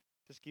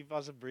just give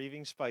us a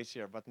breathing space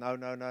here. But no,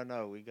 no, no,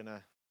 no. We're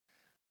gonna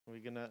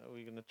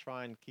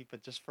try and keep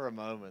it just for a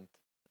moment.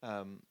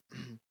 Um,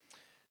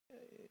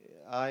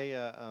 I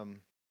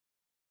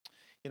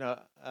you know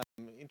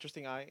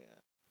interesting.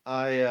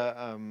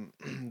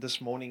 This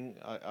morning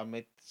I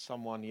met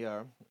someone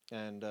here,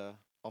 and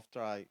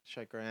after I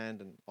shake her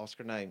hand and ask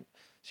her name,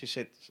 she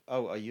said,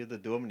 "Oh, are you the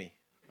Dominee?"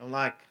 I'm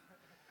like,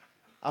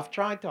 I've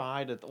tried to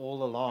hide it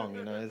all along.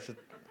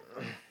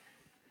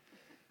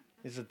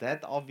 Is it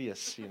that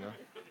obvious?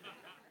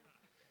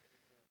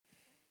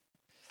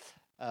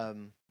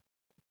 Um,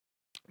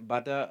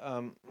 but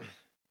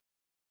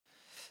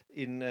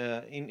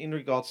in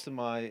regards to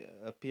my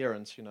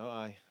appearance,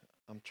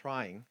 I'm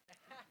trying.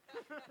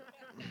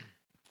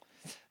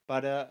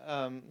 But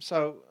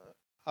so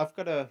I've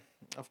got a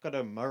I've got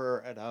a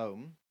mirror at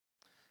home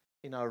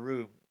in our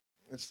room.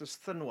 It's this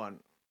thin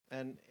one,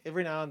 and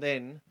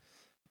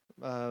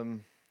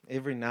um,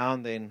 every now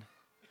and then,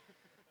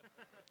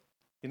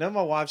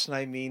 my wife's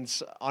name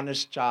means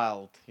honest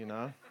child.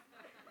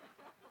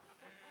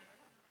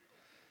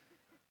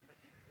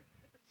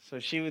 So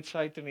she would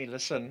say to me,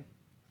 "Listen,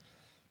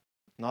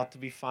 not to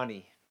be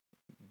funny,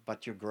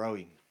 but you're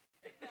growing."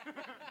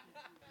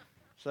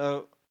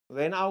 So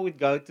then I would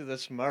go to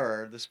this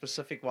mirror, the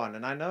specific one,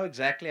 and I know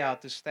exactly how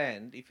to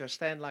stand. If I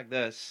stand like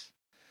this,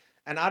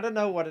 and I don't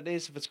know what it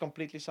is, if it's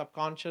completely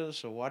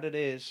subconscious or what it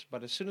is,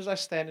 but as soon as I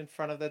stand in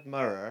front of that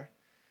mirror,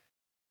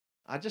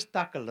 I just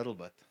tuck a little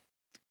bit,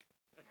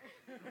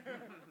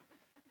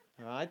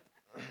 right?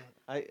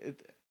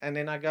 And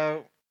then I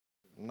go,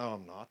 no,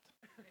 I'm not.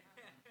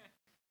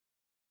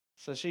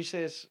 So she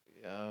says,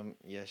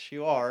 yes,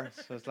 you are.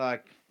 So it's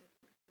like,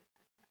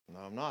 no,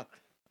 I'm not.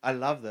 I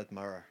love that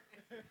mirror,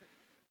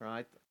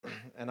 right?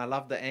 And I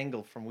love the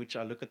angle from which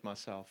I look at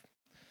myself.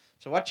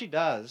 So what she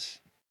does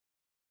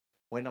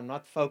when I'm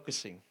not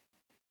focusing,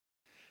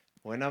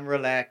 when I'm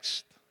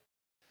relaxed,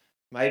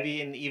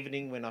 maybe in the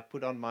evening when I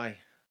put on my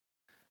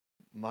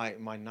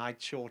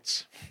night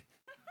shorts,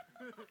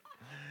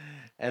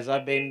 as I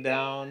bend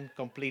down,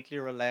 completely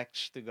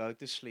relaxed to go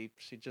to sleep,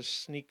 she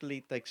just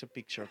sneakily takes a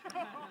picture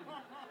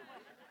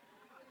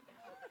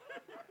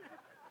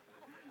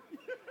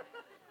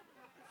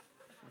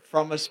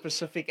from a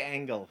specific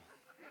angle.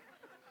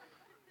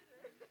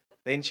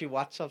 Then she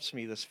WhatsApps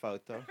me this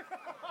photo.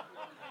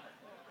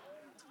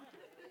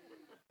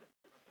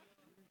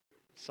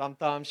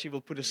 Sometimes she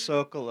will put a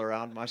circle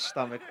around my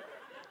stomach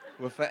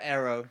with an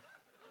arrow.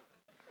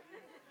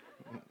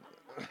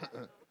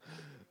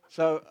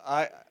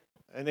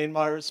 And then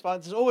my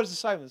response is always the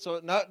same.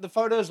 So, no, the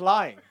photo is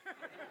lying.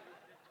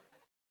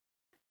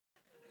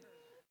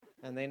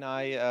 And then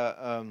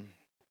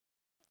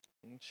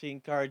she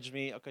encouraged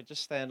me, okay,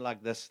 just stand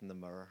like this in the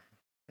mirror.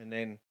 And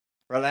then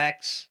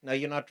relax. No,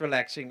 you're not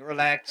relaxing.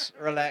 Relax,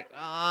 relax.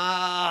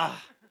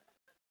 Ah.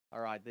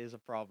 All right, there's a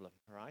problem,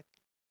 right?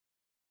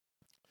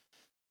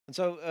 And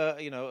so,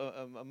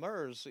 a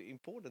mirror is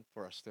important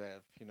for us to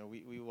have.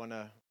 We want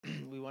to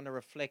we want to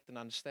reflect and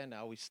understand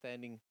how we're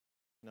standing.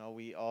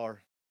 We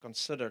are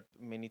considered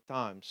many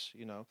times.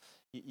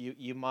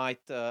 You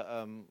might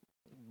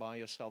buy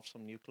yourself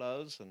some new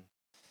clothes,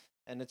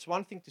 and it's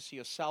one thing to see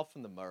yourself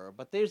in the mirror,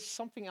 but there's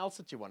something else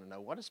that you want to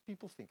know. What does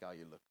people think how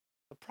you look?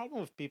 The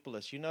problem with people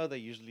is, they're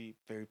usually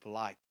very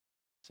polite.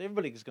 So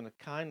everybody is going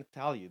to kind of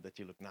tell you that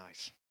you look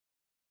nice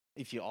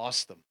if you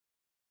ask them.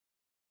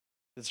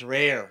 It's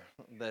rare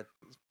that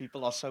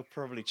people are so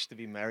privileged to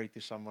be married to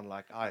someone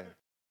like I am,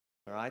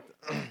 right?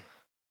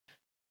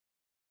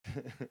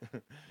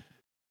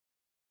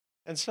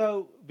 And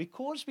so,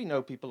 because we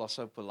know people are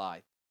so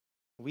polite,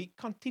 we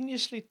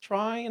continuously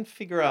try and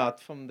figure out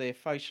from their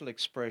facial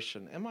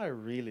expression, am I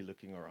really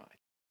looking all right?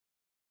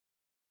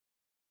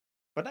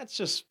 But that's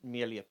just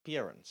merely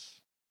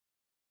appearance.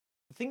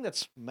 The thing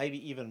that's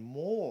maybe even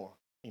more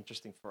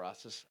interesting for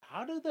us is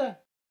how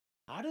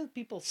do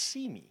people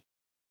see me?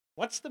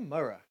 What's the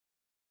mirror?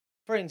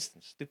 For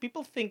instance, do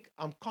people think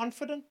I'm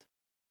confident,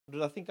 or do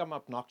they think I'm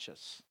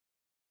obnoxious?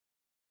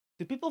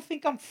 Do people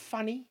think I'm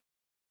funny,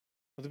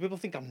 or do people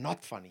think I'm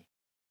not funny?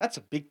 That's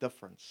a big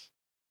difference.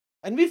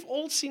 And we've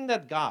all seen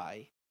that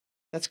guy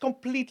that's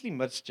completely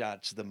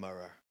misjudged the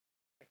mirror,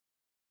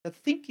 that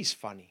think he's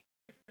funny.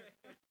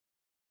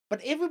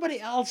 But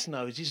everybody else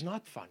knows he's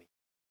not funny.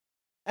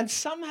 And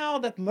somehow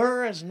that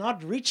mirror has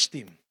not reached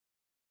him.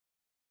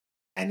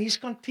 And he's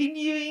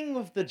continuing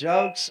with the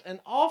jokes.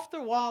 And after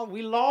a while,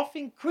 we're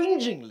laughing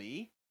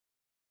cringingly.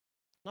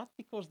 Not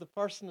because the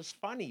person is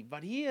funny,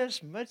 but he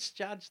has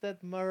misjudged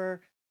that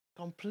mirror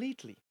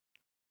completely.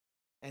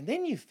 And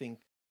then you think,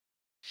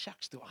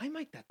 shucks, do I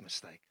make that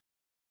mistake?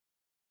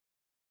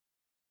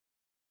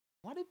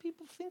 What do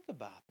people think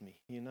about me?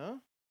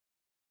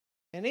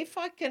 And if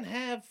I can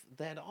have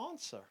that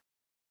answer,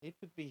 it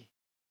would be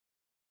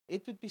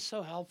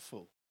so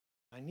helpful.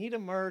 I need a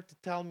mirror to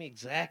tell me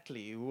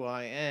exactly who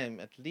I am,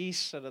 at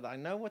least so that I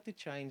know what to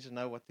change and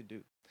know what to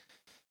do.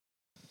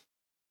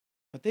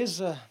 But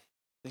there's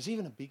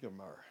even a bigger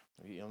mirror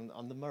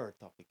on the mirror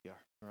topic here,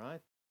 all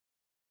right?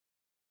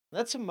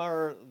 That's a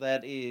mirror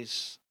that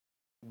is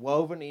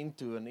woven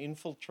into and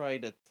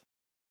infiltrated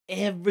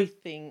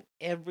everything,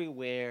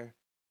 everywhere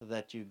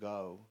that you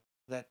go,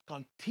 that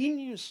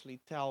continuously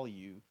tell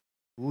you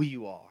who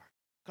you are.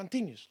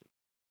 Continuously.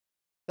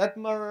 That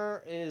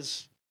mirror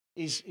is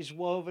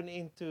woven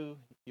into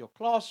your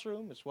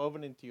classroom, it's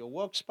woven into your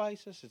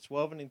workspaces, it's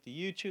woven into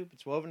YouTube,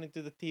 it's woven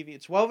into the TV,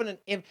 it's woven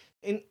in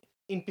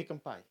Pick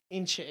and Pay,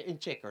 in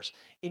Checkers,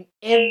 in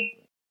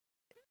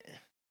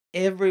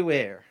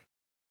everywhere.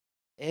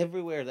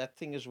 Everywhere that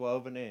thing is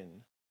woven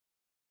in.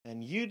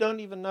 And you don't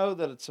even know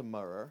that it's a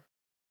mirror,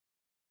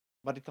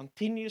 but it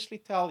continuously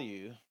tell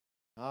you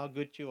how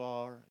good you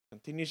are, it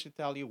continuously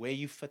tell you where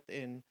you fit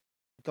in,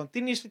 it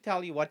continuously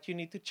tell you what you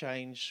need to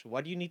change,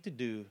 what you need to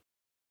do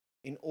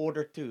in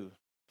order to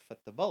fit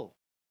the bill.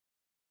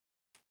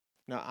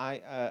 Now,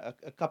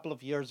 a couple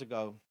of years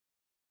ago,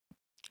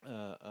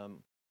 uh, um,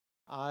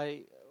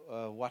 I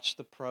watched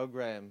the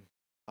program.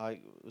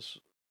 I was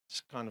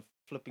just kind of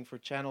flipping for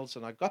channels,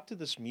 and I got to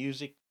this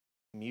music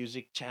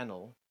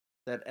channel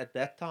that at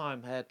that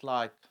time had,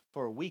 like,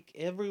 for a week,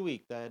 every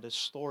week they had a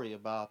story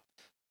about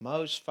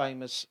most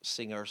famous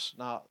singers.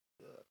 Now,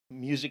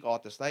 music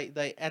artists.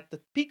 They at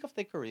the peak of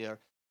their career,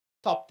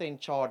 top 10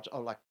 chart,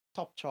 or like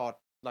top chart,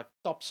 like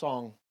top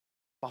song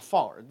by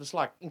far. It was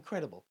like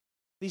incredible.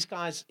 These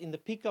guys in the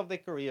peak of their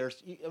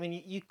careers, I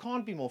mean, you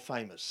can't be more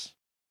famous.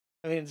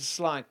 I mean, it's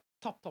like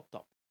top, top,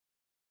 top.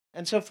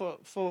 And so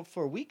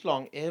for a week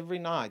long, every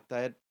night,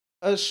 they had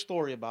a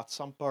story about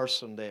some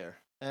person there.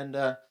 And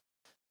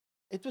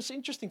it was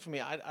interesting for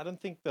me. I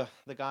don't think the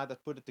guy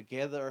that put it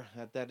together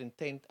had that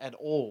intent at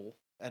all,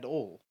 at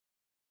all.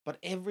 But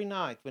every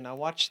night when I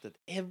watched it,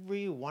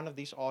 every one of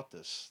these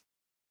artists,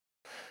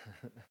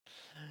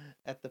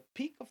 at the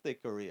peak of their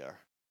career,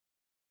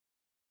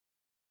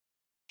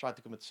 tried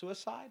to commit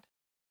suicide,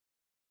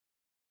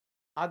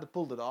 either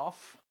pulled it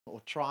off or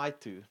tried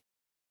to,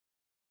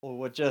 or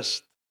were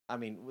just, I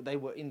mean, they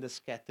were in this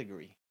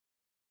category.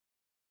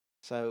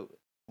 So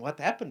what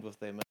happened with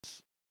them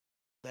is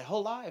their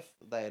whole life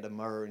they had a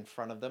mirror in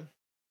front of them,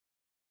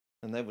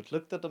 and they would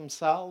look at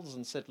themselves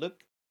and said,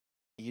 look,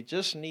 you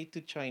just need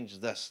to change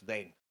this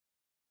then.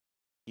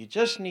 You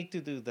just need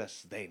to do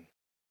this then.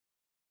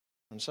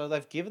 And so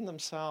they've given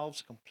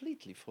themselves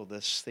completely for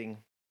this thing.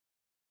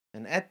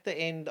 And at the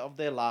end of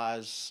their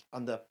lives,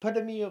 on the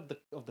epitome of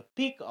the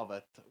peak of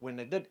it, when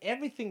they did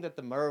everything that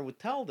the mirror would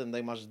tell them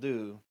they must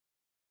do,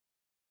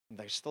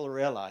 they still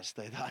realized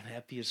they're the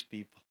unhappiest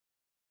people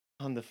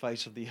on the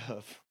face of the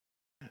earth.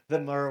 The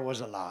mirror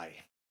was a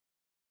lie.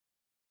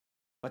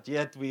 But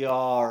yet we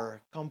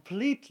are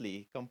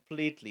completely,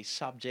 completely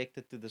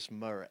subjected to this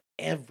mirror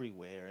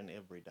everywhere and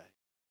every day.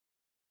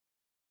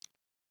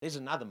 There's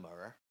another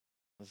mirror.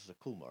 This is a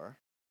cool mirror.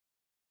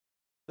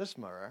 This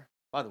mirror,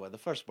 by the way, the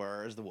first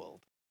mirror is the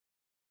world.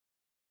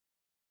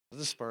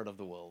 It's the spirit of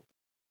the world,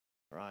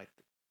 right?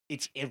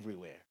 It's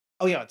everywhere.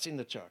 Oh yeah, it's in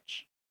the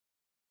church.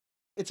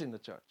 It's in the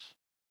church.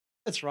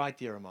 It's right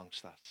here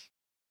amongst us.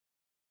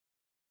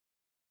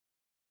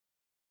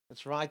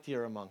 It's right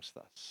here amongst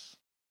us.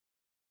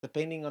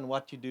 Depending on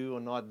what you do or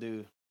not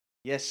do,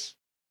 yes,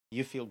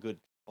 you feel good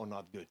or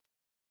not good.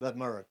 That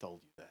mirror told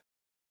you that.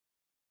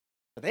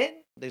 But then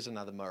there's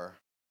another mirror.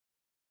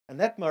 And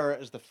that mirror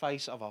is the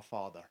face of our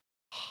Father.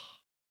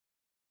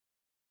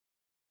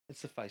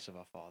 It's the face of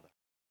our Father.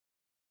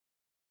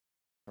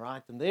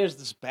 Right? And there's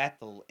this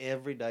battle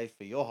every day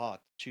for your heart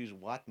to choose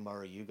what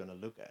mirror you're going to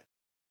look at.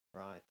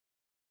 Right?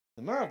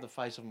 The mirror of the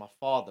face of my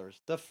Father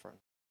is different.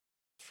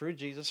 Through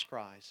Jesus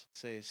Christ, it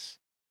says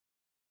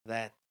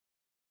that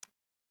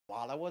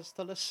while I was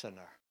still a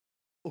sinner,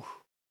 ooh,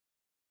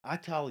 I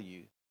tell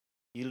you,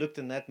 you looked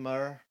in that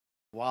mirror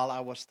while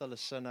I was still a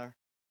sinner,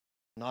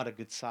 not a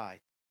good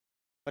sight.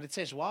 But it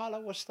says, while I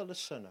was still a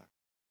sinner,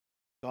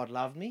 God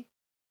loved me.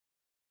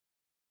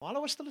 While I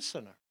was still a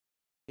sinner,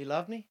 He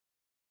loved me,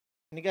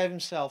 and He gave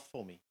Himself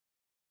for me.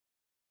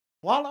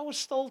 While I was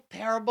still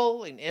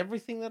terrible in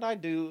everything that I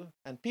do,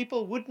 and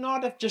people would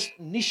not have just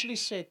initially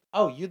said,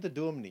 oh, you're the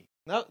dominee.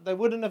 No, they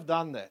wouldn't have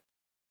done that.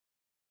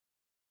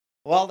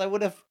 Well, they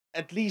would have,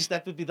 at least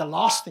that would be the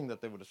last thing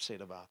that they would have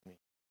said about me.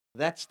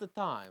 That's the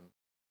time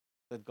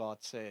that God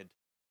said,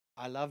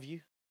 I love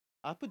you,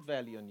 I put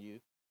value on you,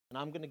 and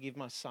I'm going to give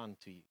my son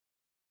to you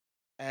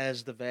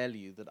as the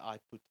value that I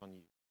put on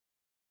you.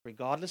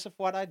 Regardless of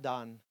what I've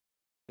done,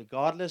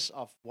 regardless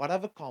of what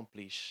I've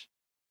accomplished,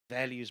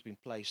 value has been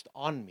placed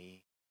on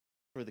me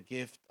through the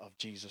gift of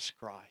Jesus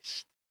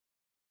Christ.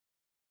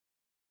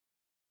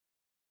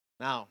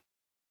 Now,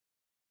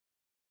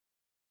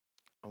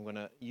 I'm going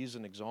to use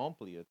an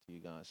example here to you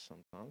guys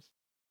sometimes.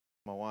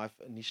 My wife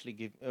initially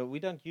gave, we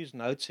don't use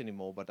notes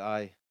anymore, but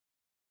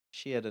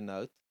she had a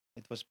note.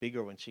 It was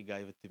bigger when she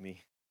gave it to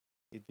me.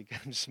 It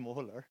became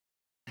smaller.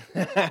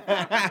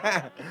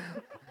 I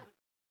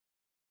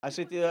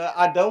said,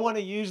 I don't want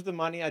to use the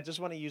money. I just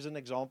want to use an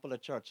example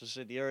at church. I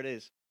said, here it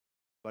is.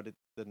 But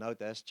the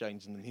note has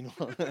changed in the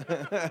meanwhile.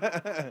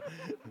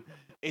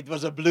 It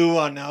was a blue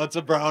one. Now it's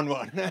a brown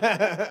one.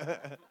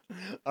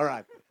 All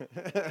right.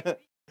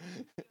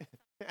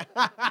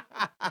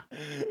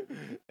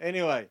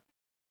 Anyway,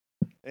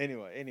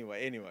 Anyway.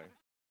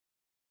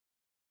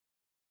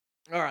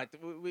 All right,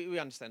 we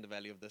understand the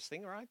value of this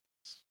thing, all right?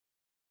 It's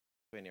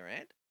 20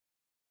 rand.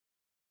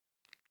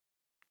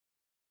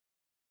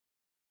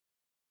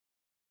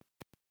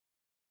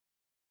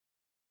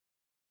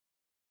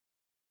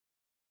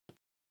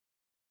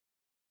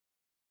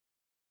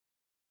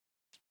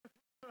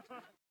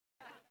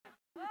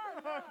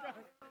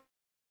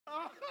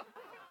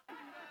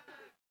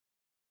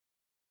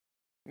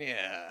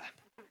 Yeah.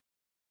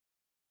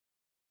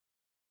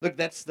 Look,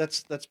 that's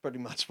pretty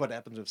much what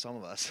happens with some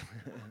of us.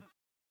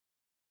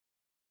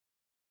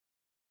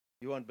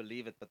 You won't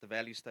believe it, but the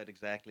value stayed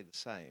exactly the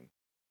same,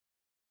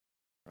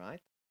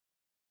 right?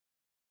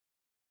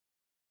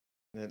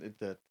 It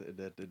did. It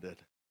did.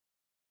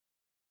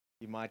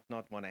 You might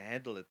not want to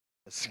handle it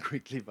as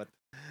quickly, but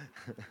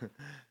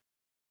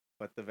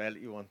but the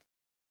value want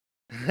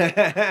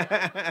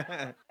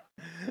the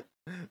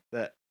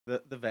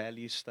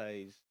value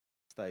stays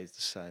the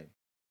same.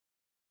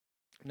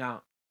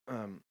 Now,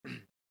 um,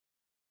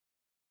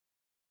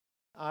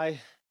 I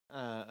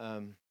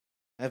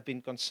have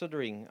been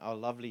considering our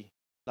lovely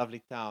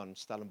town,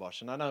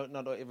 Stellenbosch, and I know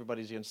not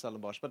everybody's here in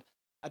Stellenbosch, but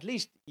at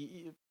least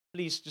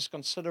please just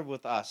consider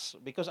with us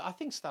because I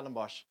think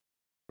Stellenbosch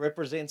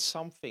represents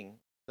something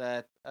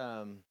that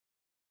uh,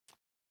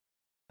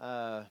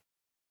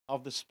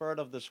 of the spirit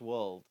of this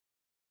world,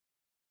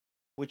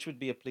 which would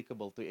be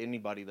applicable to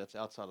anybody that's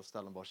outside of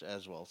Stellenbosch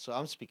as well. So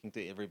I'm speaking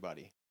to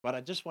everybody. But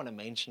I just want to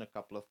mention a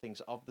couple of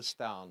things of this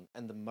town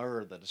and the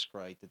mirror that is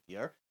created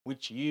here,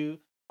 which you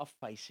are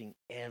facing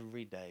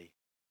every day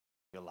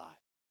of your life.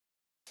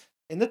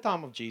 In the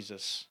time of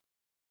Jesus,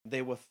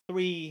 there were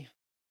three,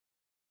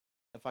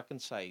 if I can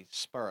say,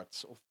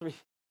 spirits, or three.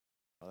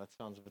 Oh, that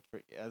sounds a bit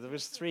free. There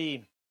was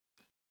three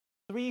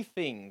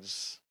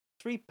things,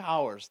 three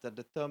powers that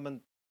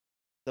determined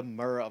the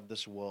mirror of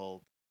this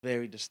world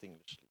very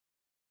distinguishedly.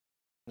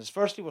 This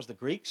firstly was the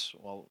Greeks,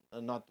 well,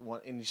 not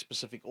one, any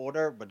specific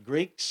order, but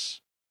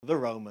Greeks, the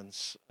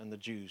Romans, and the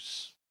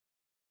Jews.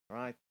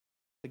 Right?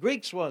 The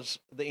Greeks was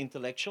the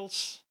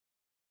intellectuals,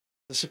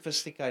 the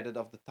sophisticated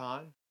of the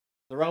time.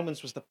 The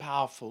Romans was the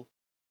powerful,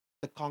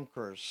 the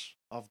conquerors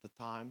of the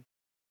time,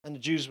 and the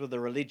Jews were the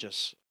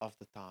religious of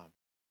the time.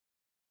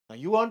 Now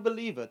you won't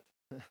believe it,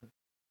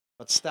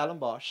 but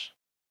Stellenbosch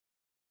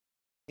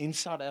in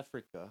South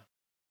Africa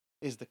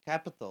is the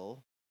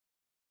capital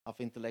of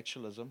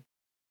intellectualism,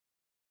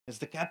 is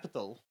the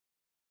capital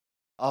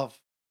of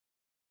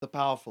the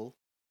powerful,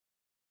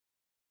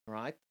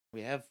 right?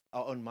 We have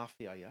our own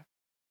mafia here.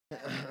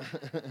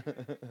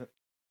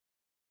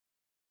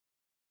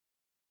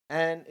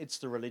 And it's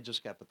the religious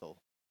capital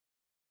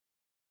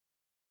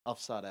of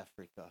South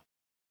Africa.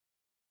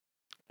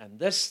 And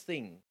this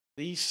thing,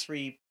 these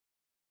three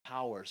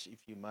powers, if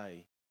you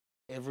may,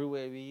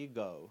 everywhere where you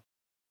go,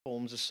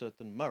 forms a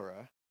certain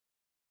mirror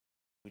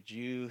which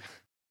you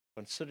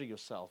consider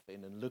yourself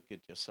in and look at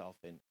yourself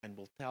in and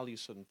will tell you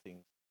certain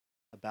things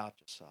about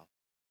yourself.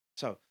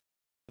 So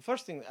the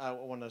first thing I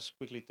want us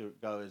quickly to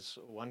go is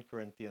 1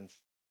 Corinthians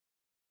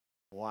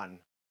 1.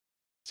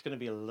 It's going to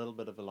be a little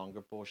bit of a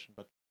longer portion,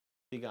 but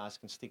you guys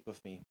can stick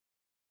with me.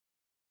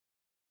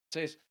 It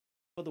says,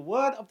 for the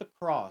word of the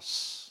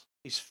cross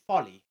is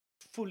folly,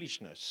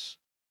 foolishness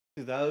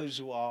to those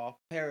who are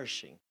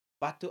perishing,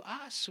 but to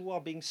us who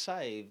are being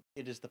saved,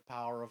 it is the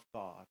power of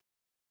God.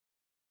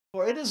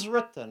 For it is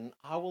written,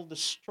 I will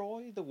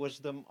destroy the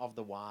wisdom of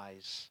the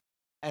wise,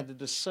 and the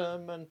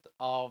discernment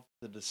of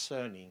the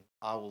discerning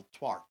I will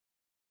thwart.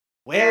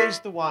 Where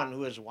is the one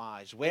who is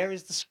wise? Where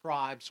is the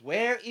scribes?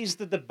 Where is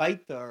the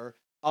debater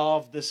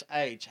of this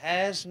age?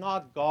 Has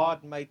not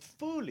God made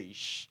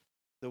foolish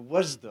the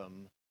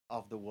wisdom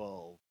of the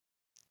world?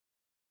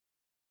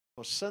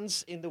 For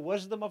since in the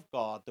wisdom of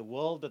God, the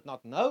world did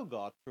not know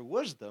God through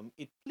wisdom,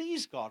 it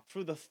pleased God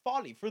through the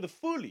folly, through the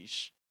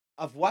foolish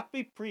of what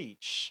we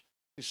preach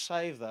to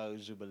save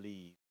those who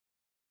believe.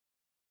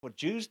 For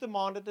Jews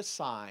demanded a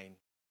sign,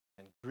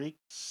 and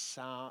Greeks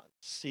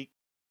seek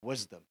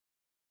wisdom.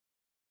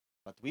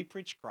 But we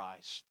preach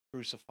Christ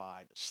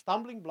crucified, a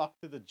stumbling block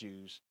to the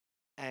Jews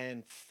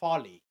and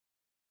folly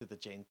to the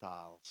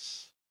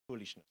Gentiles,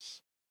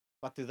 foolishness.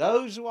 But to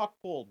those who are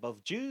called,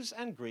 both Jews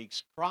and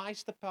Greeks,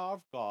 Christ the power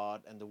of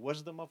God and the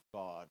wisdom of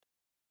God.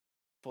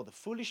 For the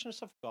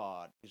foolishness of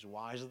God is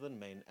wiser than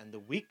men, and the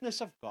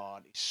weakness of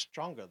God is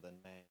stronger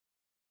than man.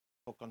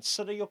 For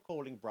consider your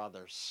calling,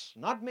 brothers.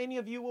 Not many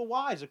of you were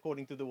wise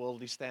according to the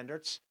worldly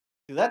standards.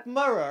 To that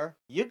mirror,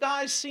 you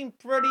guys seem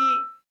pretty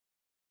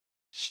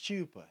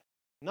stupid.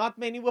 Not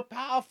many were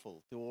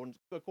powerful,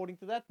 according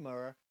to that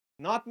mirror.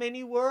 Not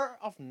many were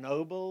of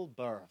noble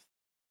birth.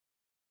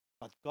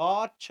 But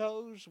God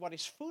chose what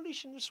is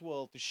foolish in this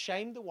world to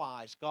shame the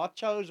wise. God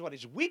chose what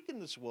is weak in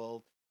this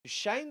world to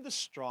shame the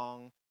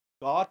strong.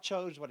 God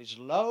chose what is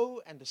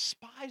low and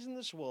despised in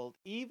this world,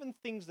 even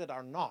things that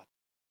are not,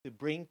 to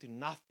bring to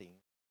nothing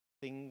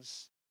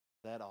things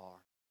that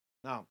are.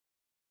 Now,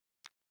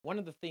 one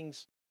of the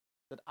things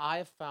that I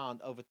have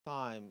found over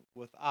time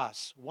with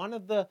us, one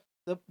of the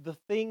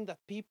thing that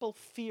people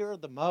fear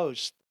the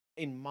most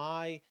in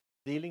my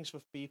dealings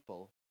with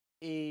people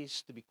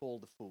is to be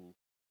called a fool.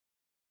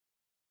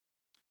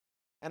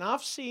 And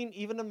I've seen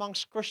even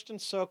amongst Christian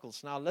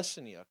circles, now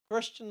listen here,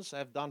 Christians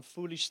have done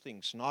foolish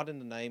things, not in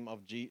the name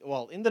of Jesus,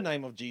 well, in the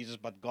name of Jesus,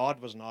 but God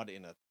was not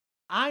in it.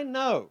 I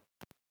know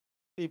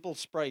people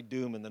spray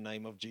doom in the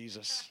name of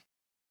Jesus.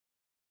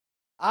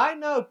 I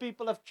know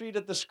people have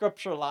treated the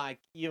scripture like,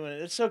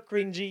 it's so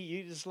cringy,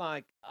 you just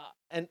like,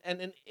 and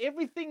in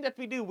everything that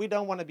we do, we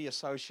don't want to be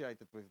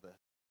associated with that.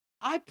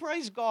 I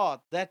praise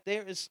God that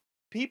there is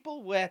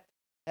people that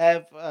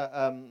have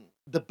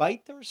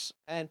debaters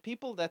and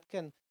people that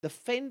can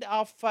defend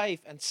our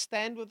faith and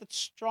stand with it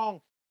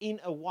strong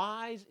in a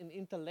wise and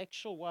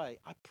intellectual way.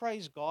 I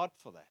praise God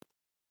for that,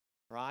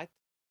 right?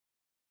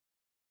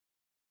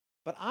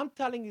 But I'm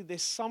telling you,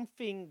 there's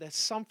something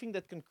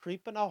that can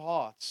creep in our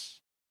hearts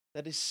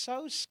that is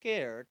so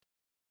scared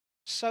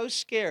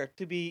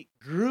to be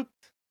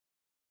grouped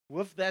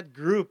with that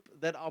group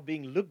that are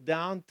being looked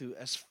down to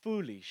as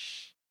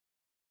foolish,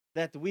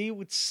 that we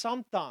would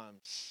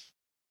sometimes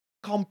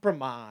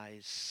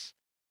compromise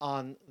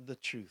on the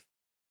truth.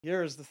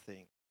 Here's the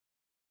thing.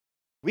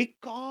 We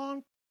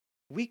can't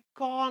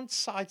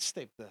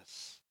sidestep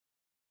this.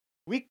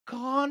 We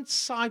can't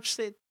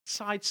sidestep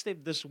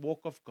this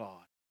walk of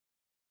God.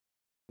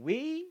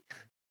 We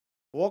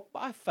walk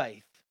by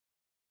faith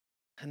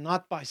and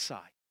not by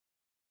sight.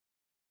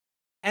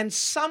 And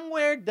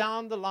somewhere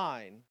down the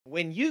line,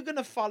 when you're going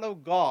to follow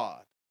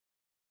God,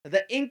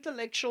 the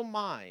intellectual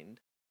mind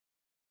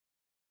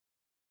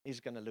is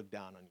going to look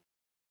down on you.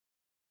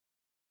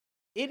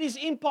 It is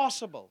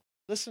impossible.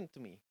 Listen to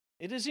me.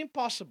 It is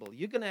impossible.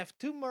 You're going to have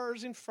two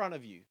mirrors in front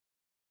of you.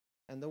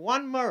 And the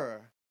one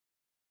mirror,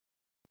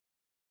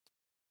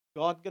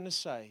 God going to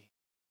say,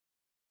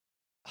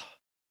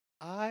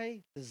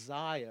 I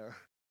desire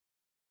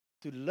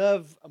to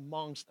live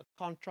amongst a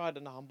contrite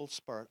and a humble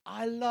spirit.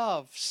 I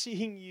love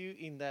seeing you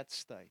in that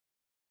state.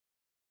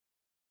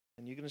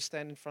 And you're going to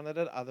stand in front of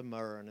that other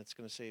mirror and it's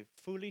going to say,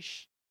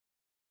 foolish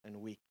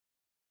and weak.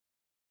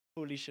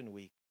 Foolish and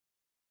weak.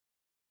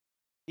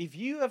 If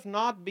you have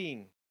not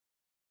been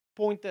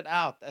pointed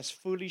out as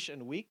foolish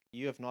and weak,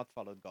 you have not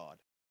followed God.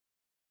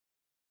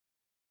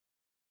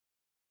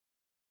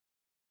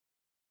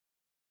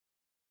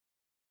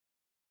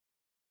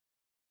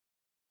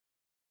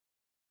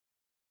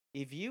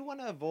 If you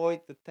want to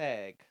avoid the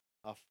tag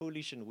of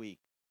foolish and weak,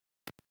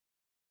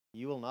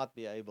 you will not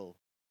be able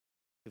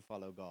to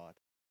follow God.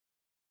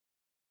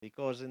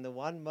 Because in the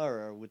one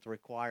mirror would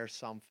require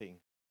something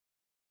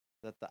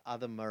that the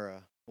other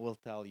mirror will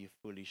tell you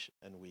foolish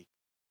and weak.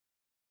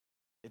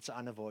 It's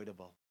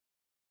unavoidable.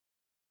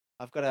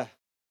 I've got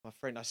my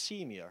friend, I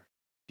see him here,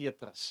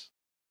 Petrus.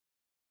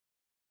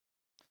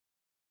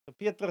 So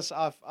Petrus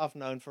I've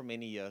known for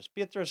many years.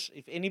 Petrus,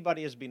 if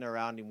anybody has been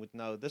around him, would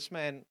know this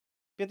man.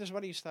 Petrus,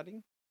 what are you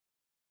studying?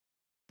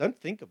 Don't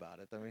think about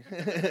it. I mean,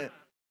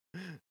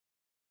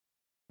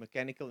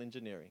 mechanical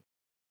engineering.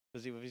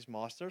 Busy with his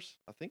masters,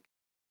 I think.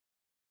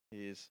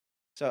 He is.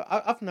 So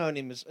I've known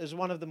him as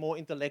one of the more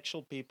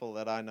intellectual people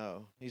that I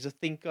know. He's a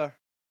thinker,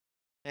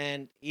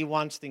 and he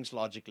wants things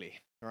logically,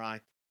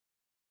 right?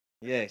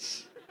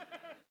 Yes.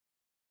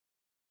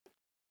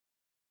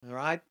 All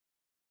right?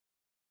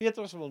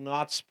 Petrus will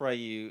not spray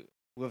you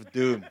with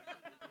doom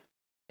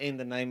in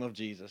the name of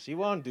Jesus. He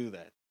won't do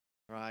that,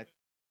 right?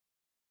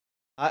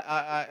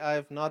 I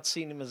have not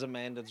seen him as a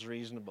man that's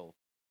reasonable,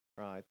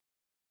 right?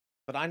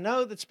 But I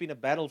know that's been a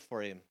battle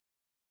for him.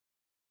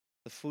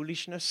 The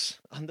foolishness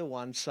on the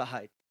one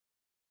side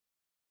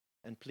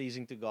and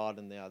pleasing to God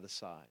on the other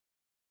side.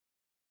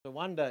 So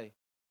one day,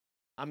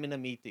 I'm in a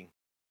meeting.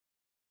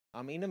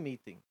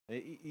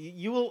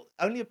 You will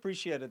only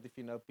appreciate it if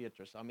you know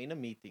Petrus. I'm in a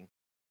meeting.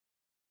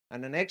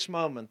 And the next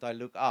moment, I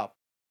look up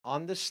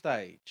on the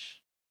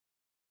stage.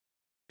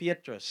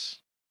 Petrus.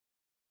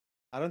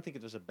 I don't think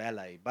it was a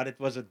ballet, but it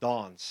was a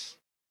dance.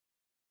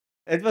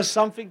 It was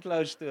something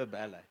close to a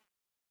ballet.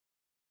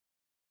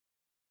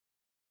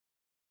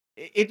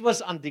 It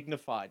was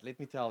undignified, let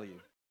me tell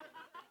you.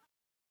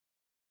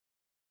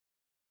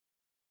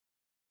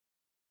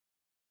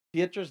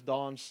 Petrus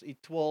danced, he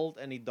twirled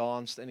and he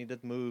danced and he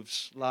did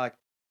moves like,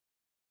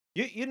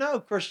 you know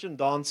Christian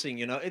dancing,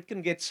 it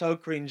can get so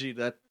cringy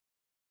that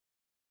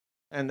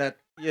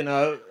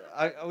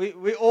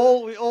we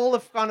all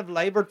have kind of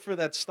labored through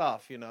that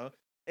stuff.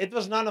 It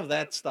was none of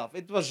that stuff.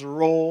 It was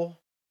raw.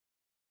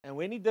 And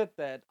when he did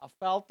that, I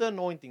felt the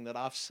anointing that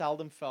I've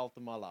seldom felt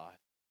in my life.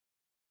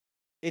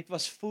 It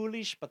was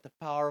foolish, but the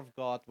power of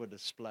God was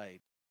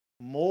displayed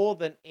more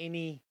than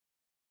any,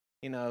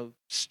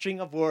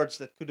 string of words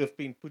that could have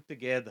been put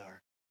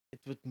together. It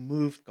would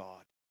move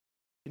God.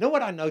 You know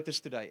what I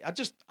noticed today?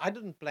 I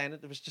didn't plan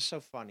it. It was just so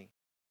funny.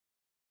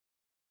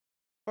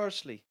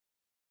 Firstly,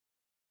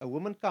 a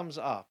woman comes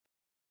up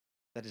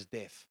that is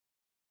deaf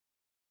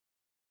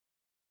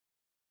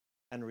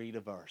and read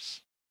a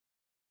verse.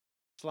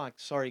 It's like,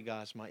 sorry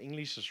guys, my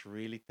English is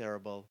really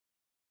terrible.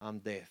 I'm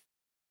deaf.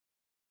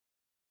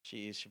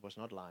 She was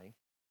not lying.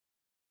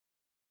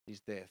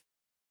 She's deaf.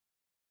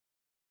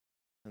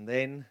 And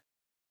then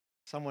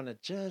someone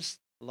had just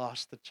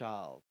lost a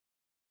child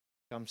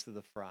comes to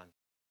the front.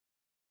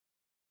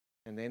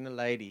 And then a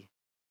lady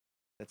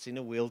that's in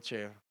a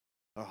wheelchair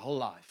her whole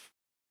life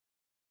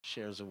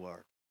shares a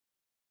word.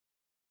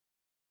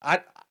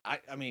 I,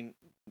 I mean,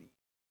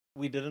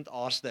 we didn't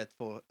ask that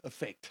for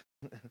effect.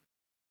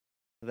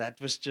 That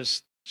was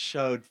just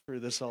showed through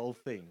this whole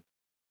thing.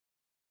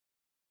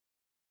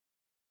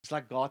 It's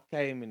like God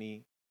came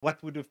and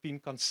what would have been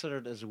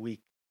considered as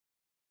weak,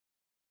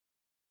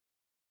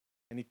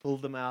 and he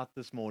pulled them out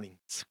this morning.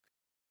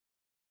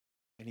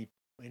 And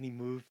he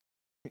moved,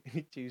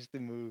 he chose to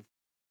move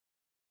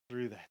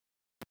through that.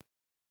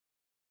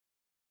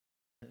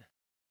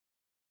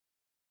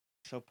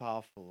 So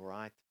powerful,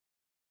 right?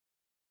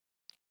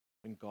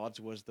 When God's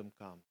wisdom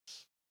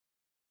comes.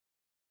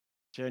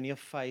 Journey of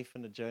faith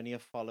and the journey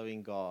of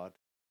following God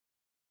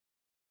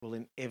will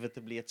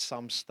inevitably at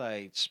some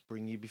stage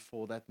bring you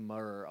before that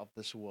mirror of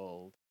this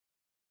world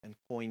and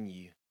coin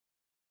you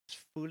as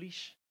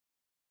foolish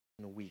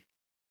and weak.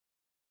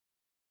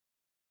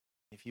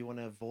 If you want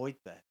to avoid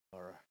that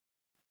mirror,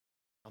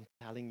 I'm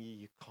telling you,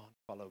 you can't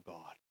follow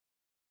God.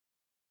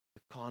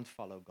 You can't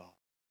follow God.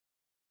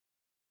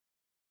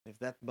 If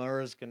that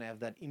mirror is going to have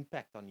that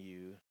impact on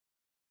you,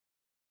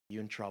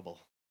 you're in trouble.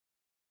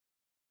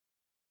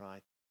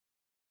 Right?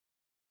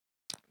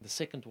 The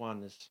second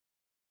one is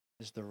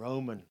the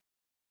Roman.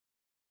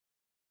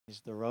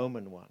 Is the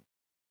Roman one.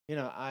 You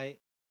know, I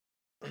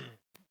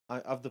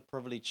have the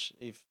privilege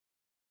if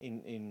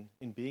in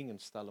being in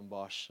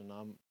Stellenbosch,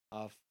 and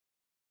I've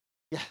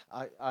yeah,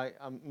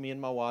 me and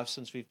my wife,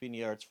 since we've been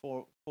here, it's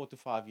 4 to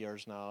 5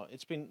 years now.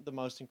 It's been the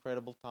most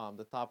incredible time.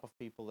 The type of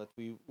people that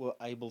we were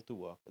able to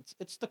work.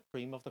 It's the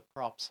cream of the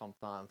crop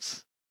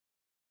sometimes.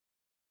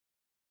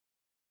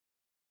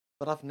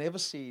 But I've never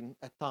seen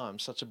at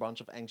times such a bunch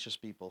of anxious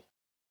people.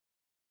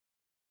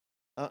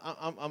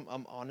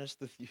 I'm honest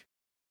with you.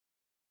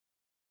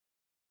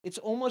 It's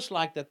almost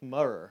like that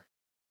mirror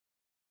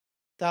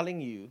telling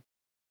you,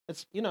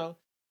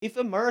 if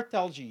a mirror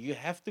tells you you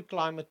have to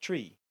climb a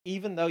tree,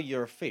 even though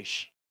you're a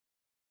fish,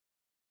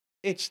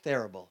 it's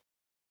terrible.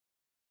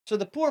 So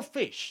the poor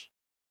fish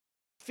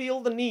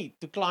feel the need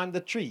to climb the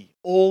tree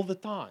all the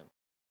time.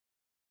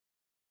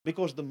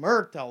 Because the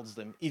mirror tells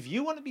them, if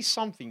you want to be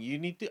something, you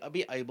need to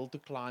be able to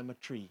climb a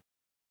tree.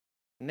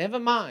 Never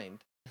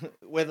mind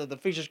whether the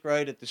fish is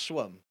created to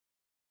swim.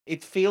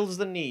 It feels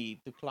the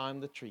need to climb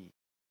the tree.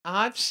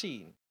 I've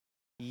seen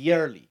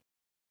yearly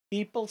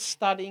people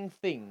studying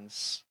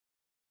things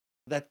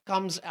that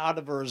comes out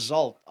of a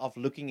result of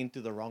looking into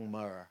the wrong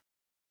mirror.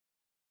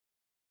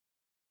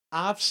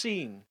 I've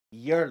seen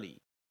yearly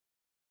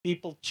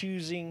people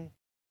choosing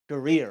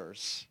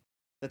careers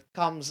that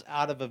comes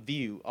out of a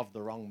view of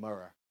the wrong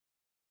mirror.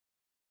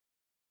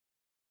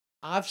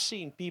 I've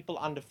seen people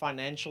under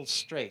financial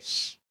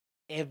stress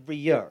every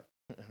year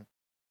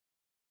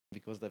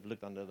because they've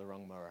looked under the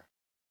wrong mirror.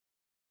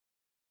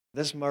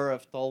 This mirror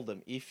have told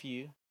them, if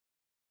you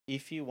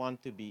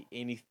want to be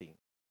anything,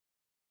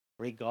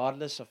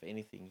 regardless of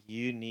anything,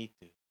 you need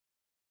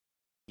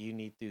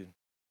to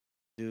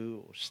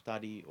do or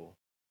study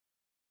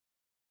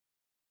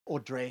or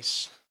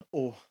dress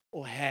or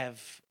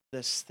have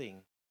this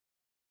thing.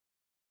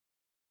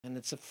 And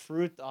it's a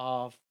fruit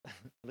of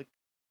look,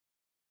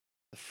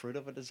 the fruit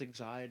of it is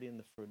anxiety and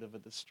the fruit of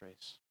it is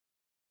stress.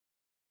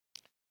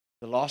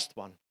 The last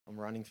one, I'm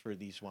running through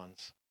these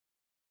ones.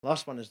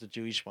 Last one is the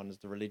Jewish one, is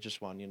the religious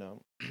one,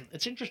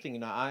 It's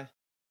interesting, I've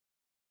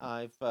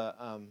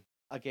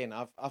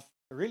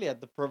really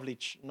had the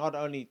privilege not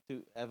only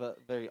to have a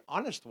very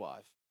honest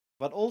wife,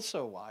 but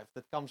also a wife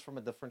that comes from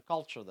a different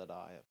culture that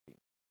I have been.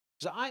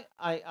 So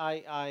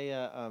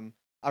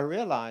I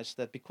realized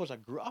that because I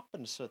grew up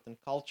in a certain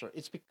culture,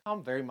 it's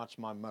become very much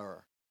my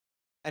mirror,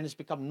 and it's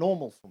become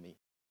normal for me.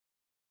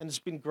 And it's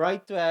been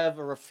great to have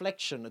a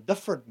reflection, a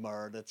different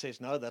mirror that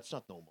says, no, that's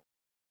not normal,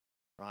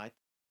 right?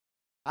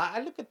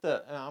 I look at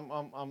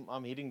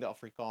I'm hitting the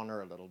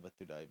Afrikaner a little bit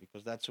today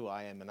because that's who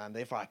I am, and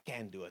therefore I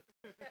can do it.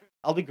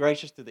 I'll be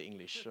gracious to the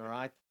English, all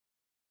right?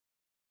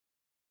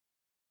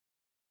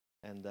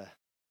 And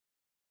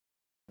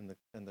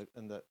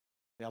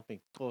help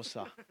me,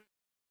 Xhosa,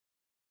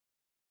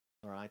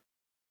 all right?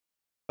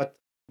 But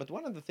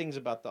one of the things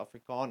about the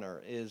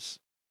Afrikaner is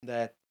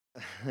that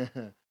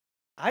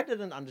I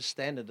didn't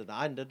understand it and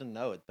I didn't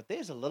know it, but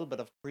there's a little bit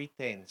of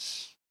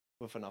pretense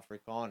with an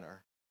Afrikaner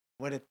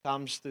when it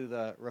comes to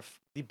die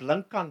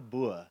blinkkant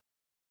bo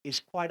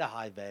is quite a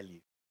high value.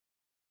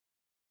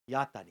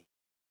 Ja, tannie.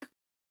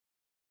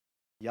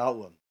 Ja,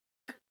 oom.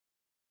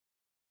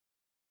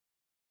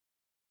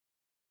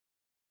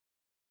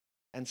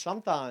 And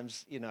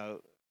sometimes,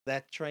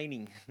 that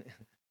training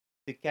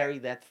to carry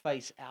that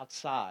face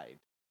outside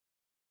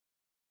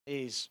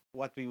is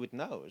what we would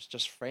know is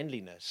just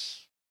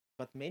friendliness.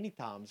 But many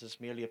times it's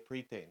merely a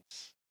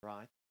pretense,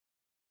 right?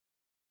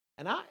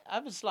 And I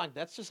was like,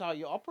 that's just how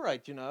you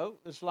operate,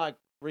 It's like,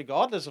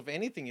 regardless of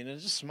anything,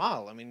 just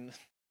smile. I mean,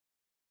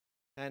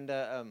 and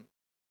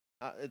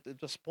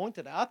it was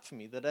pointed out for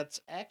me that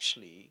it's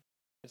actually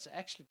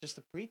just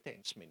a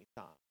pretense many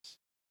times.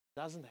 It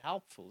doesn't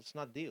helpful. It's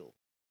not deal.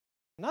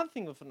 Another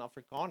thing with an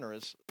Afrikaner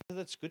is that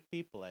it's good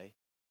people, eh?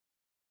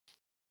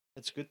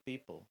 It's good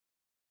people.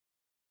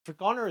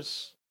 Afrikaner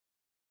is,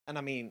 and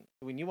I mean,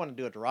 when you want to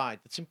do it right,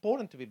 it's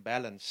important to be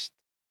balanced,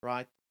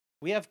 right?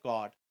 We have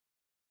God.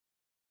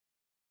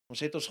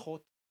 Ons het ons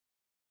God.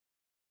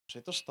 Ons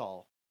het ons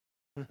taal.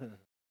 We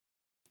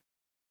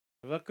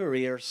have our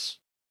careers.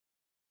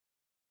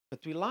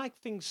 But we like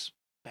things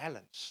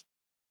balanced.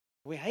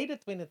 We hate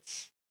it when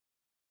it's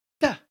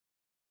te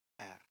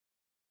erg,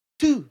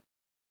 too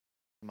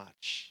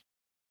much.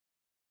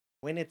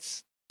 When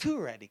it's too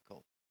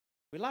radical.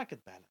 We like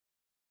it balanced.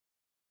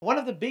 One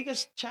of the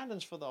biggest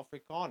challenges for the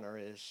Afrikaner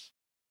is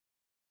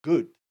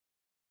good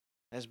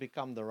has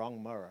become the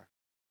wrong mirror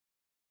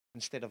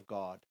instead of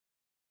God.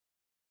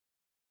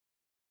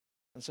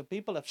 And so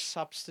people have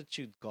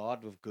substituted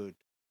God with good.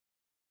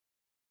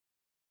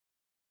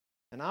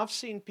 And I've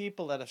seen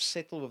people that have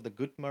settled with the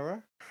good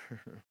mirror.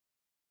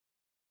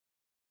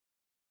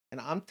 And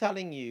I'm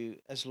telling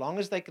you, as long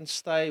as they can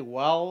stay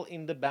well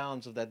in the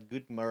bounds of that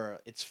good mirror,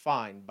 it's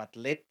fine. But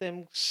let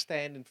them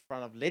stand in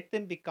front of, let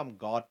them become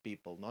God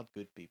people, not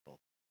good people.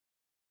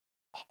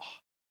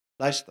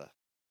 Luister,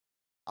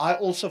 I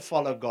also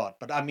follow God,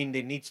 but I mean,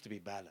 there needs to be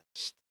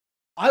balance.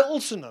 I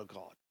also know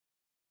God.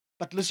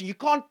 But listen, you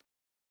can't.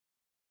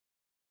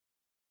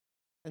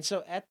 And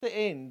so at the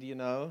end,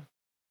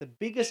 the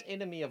biggest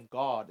enemy of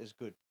God is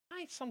good.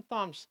 I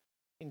sometimes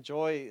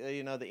enjoy,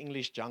 the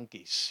English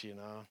junkies,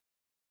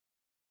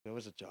 There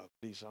was a joke,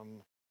 please.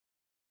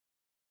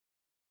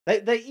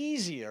 They're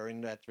easier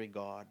in that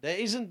regard. There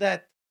isn't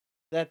that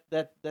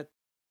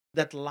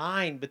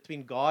line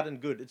between God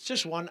and good. It's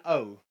just one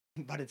O,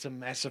 but it's a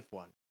massive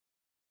one.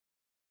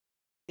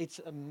 It's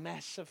a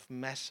massive,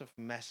 massive,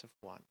 massive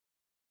one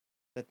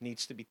that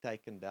needs to be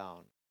taken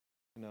down.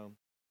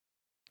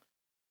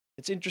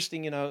 It's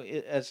interesting,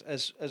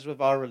 as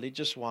with our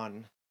religious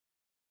one,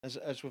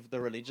 as with the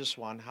religious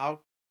one,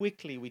 how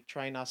quickly we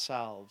train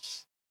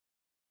ourselves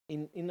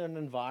in an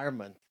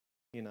environment,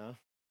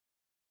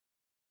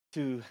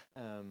 to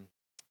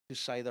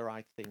say the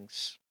right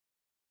things.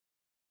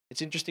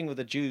 It's interesting with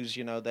the Jews,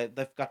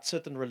 they've got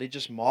certain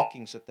religious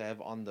markings that they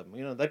have on them.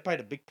 They paid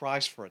a big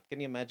price for it.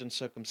 Can you imagine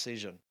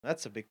circumcision?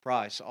 That's a big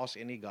price. Ask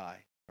any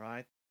guy,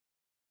 right?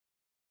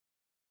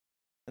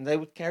 And they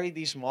would carry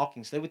these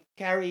markings. They would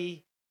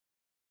carry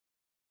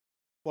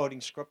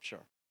quoting scripture.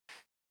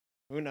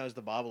 Who knows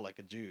the Bible like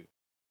a Jew?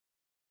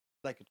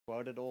 They could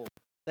quote it all.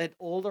 They had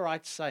all the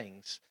right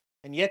sayings.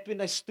 And yet when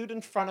they stood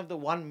in front of the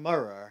one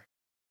mirror,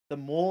 the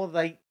more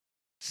they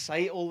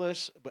say all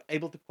this, were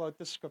able to quote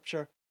the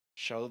scripture,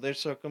 show their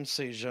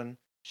circumcision,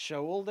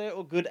 show all their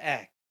good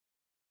act.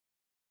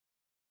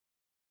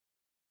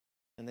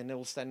 And then they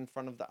will stand in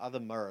front of the other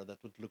mirror that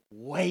would look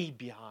way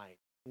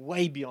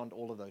beyond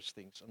all of those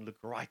things and look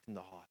right in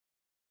the heart.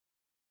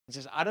 And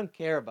says, I don't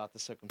care about the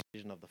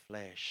circumcision of the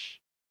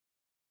flesh.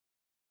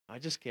 I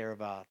just care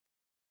about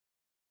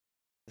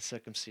the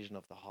circumcision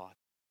of the heart.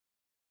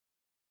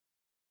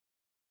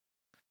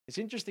 It's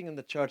interesting in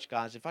the church,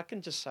 guys, if I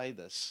can just say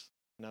this,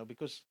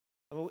 because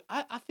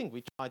I think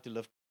we try to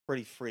live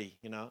pretty free,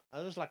 It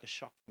was like a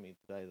shock for me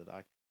today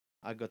that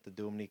I got the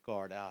Dominee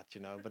card out,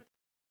 but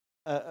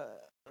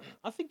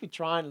I think we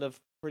try and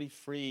live pretty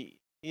free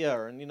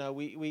here, and,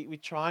 we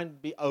try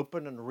and be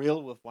open and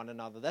real with one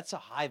another. That's a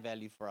high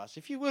value for us.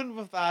 If you weren't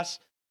with us,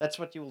 that's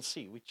what you will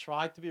see. We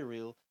try to be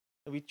real,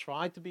 and we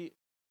try to be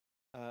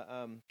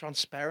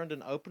transparent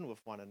and open with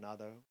one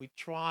another. We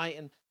try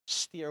and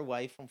steer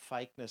away from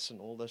fakeness and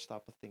all those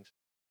type of things.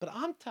 But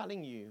I'm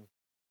telling you,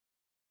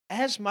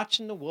 as much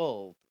in the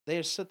world, there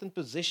are certain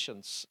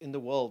positions in the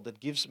world that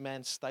gives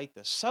man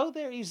status. So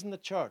there is in the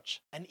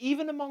church, and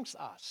even amongst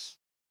us.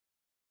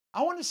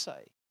 I want to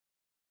say,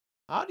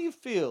 how do you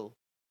feel?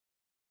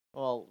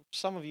 Well,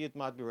 some of you it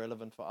might be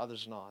relevant, for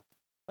others not.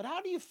 But how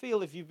do you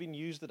feel if you've been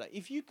used today?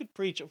 If you could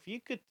preach, if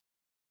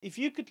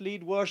you could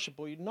lead worship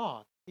or you're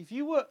not, if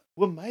you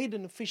were made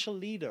an official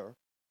leader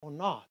or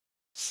not,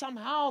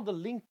 somehow the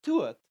link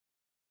to it,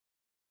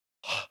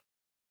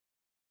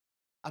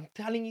 I'm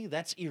telling you,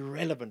 that's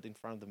irrelevant in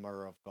front of the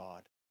mirror of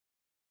God.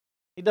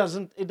 It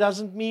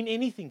doesn't mean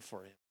anything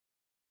for him.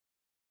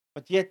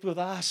 But yet with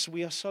us,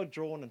 we are so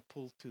drawn and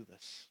pulled to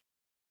this.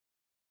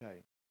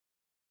 Okay.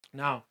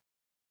 Now,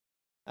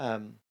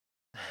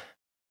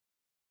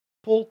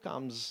 Paul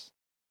comes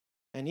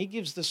and he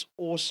gives this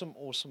awesome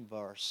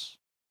verse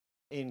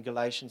in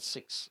Galatians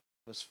 6,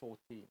 verse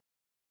 14.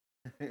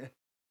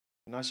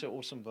 And I say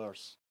awesome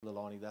verse,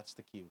 Lilani, that's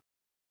the cue.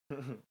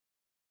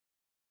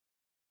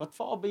 But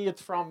far be it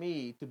from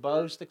me to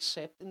boast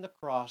except in the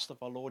cross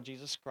of our Lord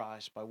Jesus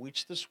Christ, by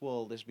which this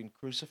world has been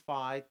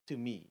crucified to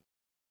me,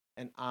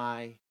 and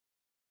I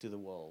to the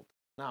world.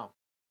 Now,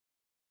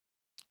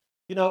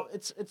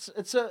 it's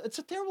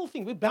a terrible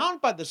thing. We're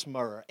bound by this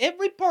mirror.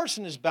 Every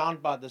person is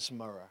bound by this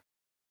mirror.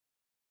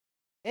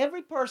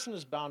 Every person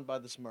is bound by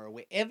this mirror.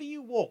 Wherever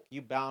you walk,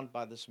 you're bound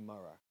by this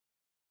mirror.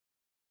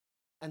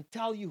 And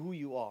tell you who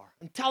you are,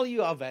 and tell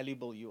you how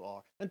valuable you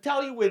are, and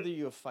tell you whether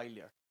you're a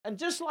failure. And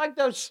just like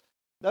those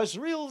Those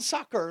real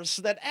suckers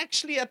that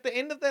actually at the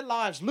end of their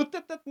lives looked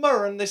at that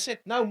mirror and they said,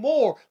 no,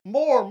 more,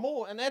 more,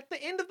 more. And at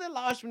the end of their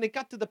lives, when they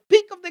got to the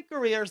peak of their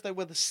careers, they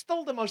were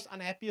still the most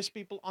unhappiest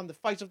people on the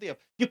face of the earth.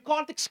 You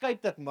can't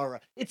escape that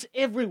mirror. It's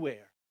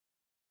everywhere.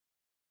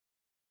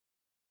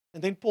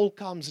 And then Paul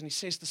comes and he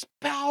says this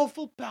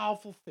powerful,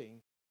 powerful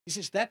thing. He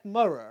says that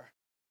mirror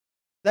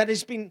that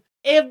has been,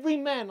 every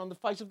man on the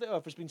face of the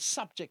earth has been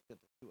subjected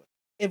to it.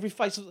 Every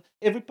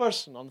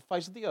person on the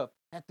face of the earth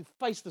had to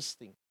face this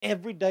thing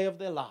every day of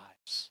their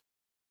lives.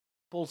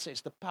 Paul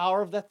says the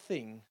power of that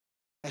thing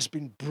has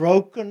been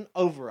broken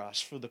over us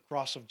through the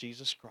cross of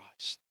Jesus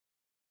Christ.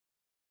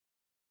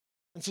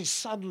 And so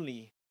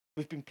suddenly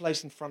we've been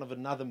placed in front of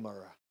another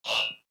mirror,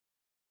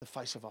 the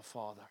face of our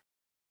Father.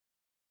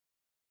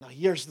 Now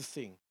here's the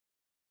thing.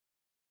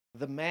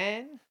 The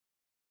man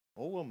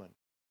or woman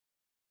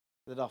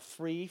that are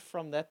free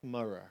from that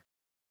mirror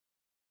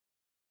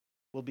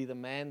will be the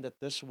man that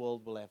this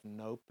world will have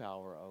no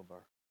power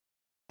over.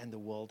 And the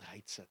world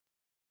hates it.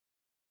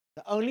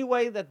 The only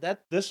way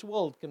that this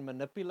world can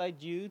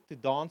manipulate you to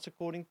dance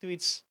according to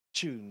its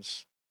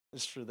tunes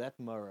is through that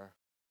mirror.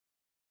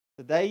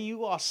 The day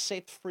you are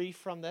set free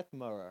from that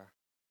mirror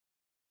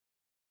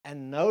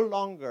and no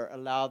longer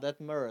allow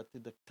that mirror to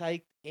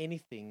dictate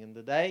anything, and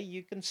the day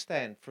you can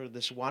stand for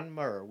this one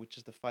mirror, which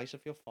is the face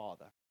of your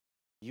Father,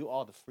 you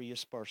are the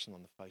freest person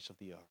on the face of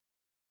the earth.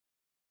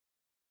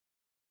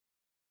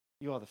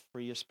 You are the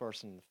freest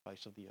person on the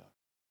face of the earth.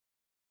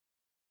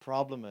 The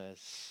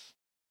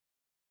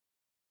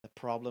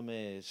problem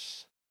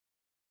is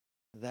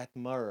that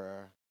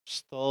mirror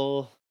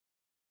still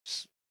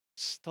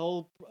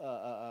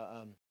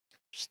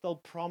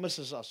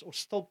promises us or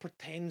still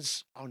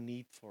pretends our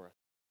need for it.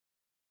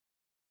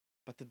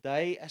 But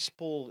today, as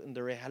Paul in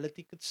the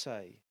reality could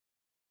say,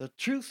 the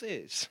truth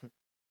is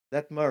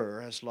that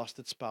mirror has lost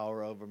its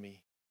power over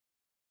me.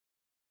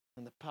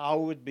 And the power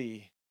would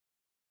be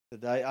the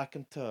day I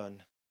can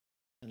turn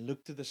and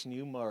look to this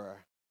new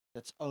mirror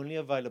that's only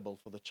available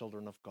for the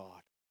children of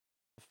God,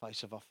 the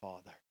face of our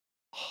Father.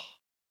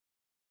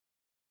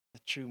 The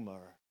true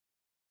mirror.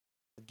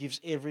 It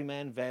gives every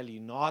man value,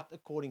 not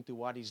according to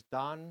what he's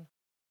done,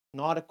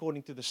 not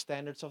according to the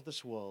standards of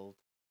this world,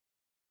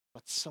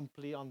 but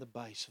simply on the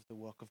base of the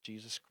work of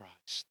Jesus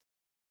Christ.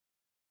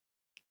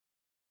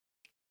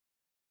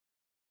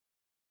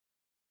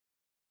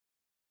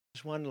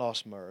 There's one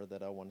last mirror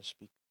that I want to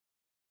speak.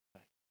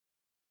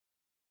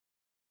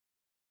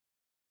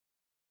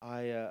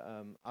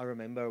 I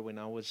remember when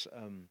I was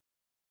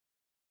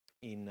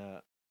in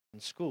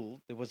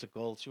school, there was a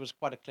girl. She was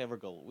quite a clever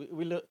girl.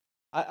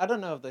 I don't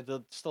know if they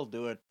still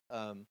do it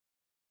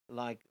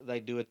like they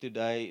do it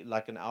today,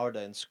 like an hour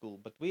day in school.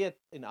 But we had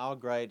in our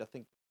grade, I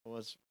think it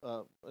was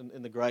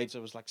in the grades,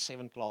 it was like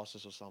 7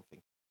 classes or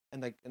something,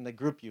 and they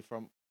group you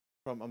from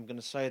I'm going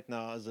to say it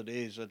now as it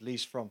is, at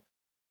least from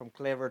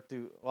clever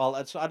to, well,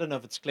 I don't know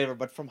if it's clever,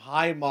 but from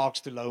high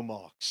marks to low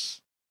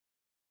marks.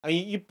 I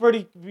mean, you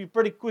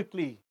pretty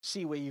quickly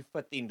see where you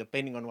fit in,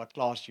 depending on what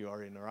class you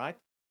are in, all right?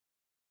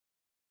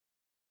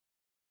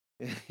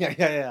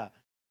 Yeah.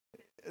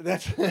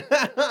 That's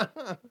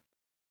the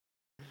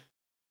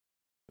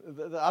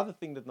other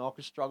thing that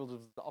Narcus struggles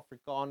with is the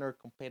Afrikaner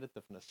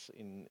competitiveness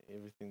in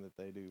everything that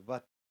they do.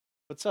 But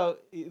so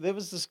there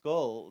was this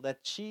girl that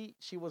she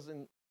was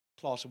in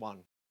class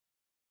 1,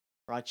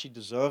 right? She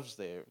deserves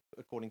there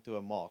according to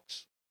her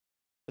marks.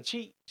 But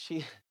she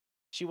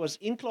was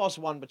in class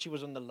 1, but she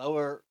was on the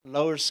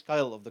lower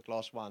scale of the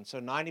class 1. So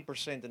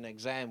 90% in the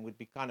exam would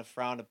be kind of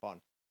frowned upon.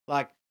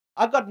 Like,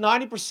 I got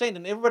 90%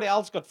 and everybody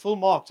else got full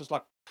marks. It's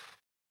like,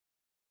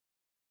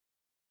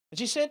 and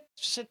she said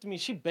to me,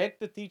 she begged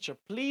the teacher,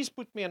 please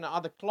put me in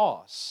another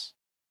class.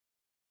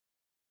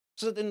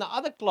 So that in the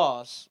other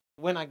class,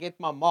 when I get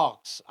my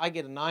marks, I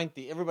get a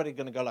 90. Everybody's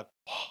going to go like,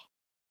 oh.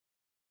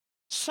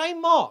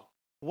 Same mark.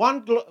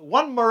 One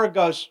mirror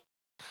goes,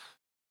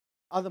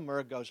 other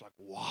mirror goes like,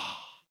 wow.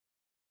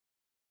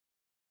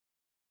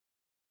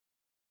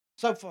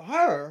 So for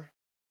her,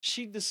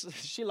 she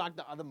liked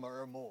the other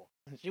mirror more.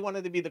 She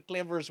wanted to be the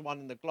cleverest one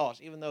in the class,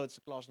 even though it's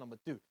class number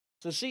 2.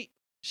 So she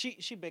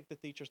begged the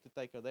teachers to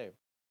take her there.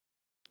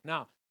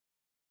 Now,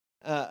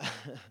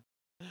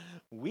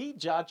 we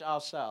judge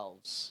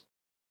ourselves.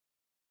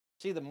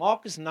 See, the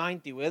mark is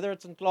 90, whether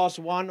it's in class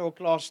 1 or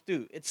class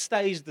 2. It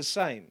stays the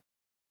same.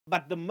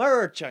 But the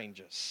mirror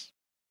changes.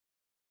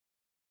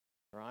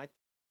 Right?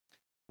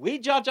 We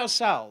judge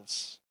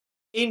ourselves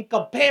in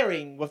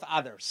comparing with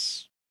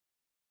others.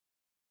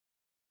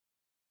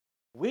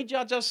 We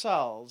judge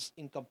ourselves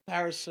in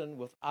comparison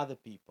with other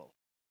people.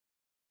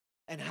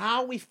 And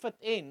how we fit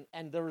in,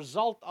 and the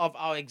result of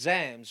our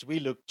exams, we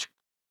look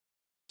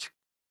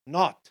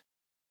not.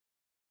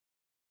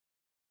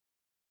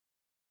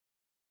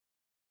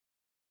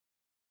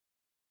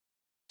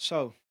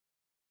 So,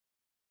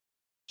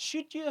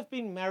 should you have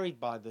been married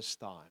by this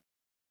time?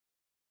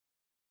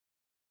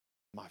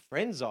 My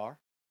friends are.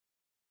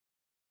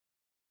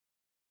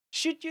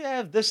 Should you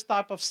have this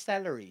type of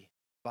salary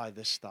by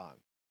this time?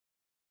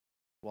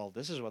 Well,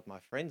 this is what my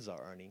friends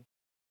are earning.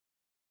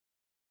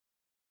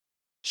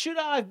 Should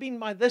I have been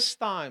by this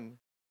time,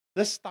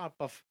 this type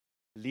of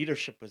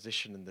leadership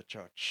position in the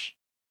church?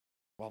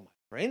 Well, my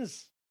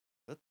friends,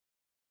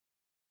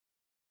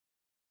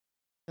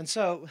 and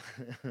so,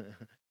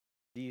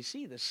 do you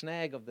see the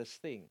snag of this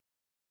thing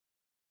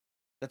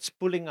that's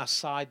pulling us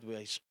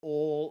sideways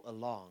all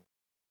along?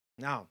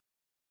 Now,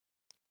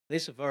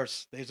 there's a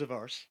verse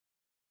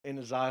in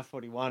Isaiah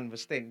 41,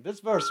 verse 10. This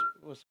verse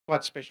was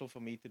quite special for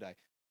me today.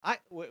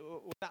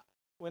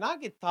 When I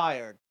get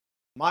tired,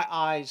 my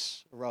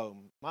eyes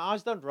roam. My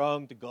eyes don't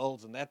roam to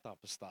goals and that type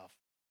of stuff.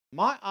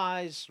 My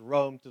eyes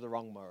roam to the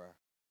wrong mirror.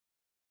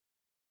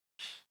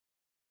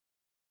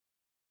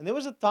 And there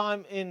was a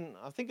time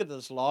I think it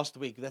was last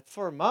week, that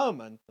for a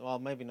moment, well,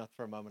 maybe not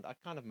for a moment, I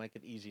kind of make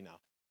it easy now.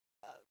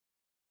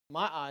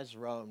 My eyes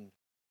roamed,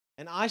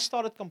 and I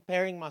started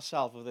comparing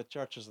myself with the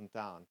churches in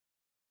town.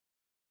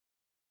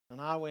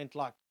 And I went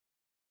like,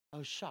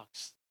 oh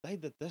shucks, they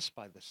did this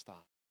by this time.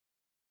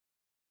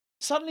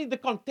 Suddenly the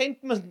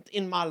contentment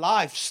in my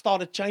life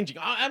started changing.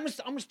 I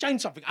must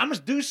change something. I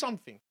must do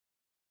something.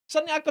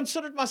 Suddenly I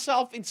considered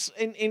myself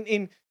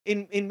in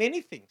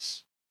many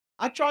things.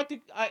 I'm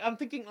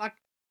thinking like,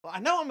 well, I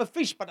know I'm a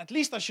fish, but at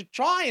least I should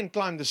try and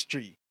climb this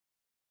tree.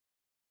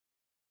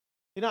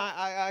 You know,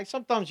 I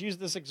sometimes use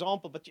this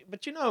example, but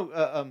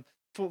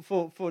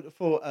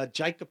for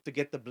Jacob to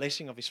get the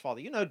blessing of his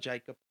father, you know,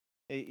 Jacob,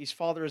 his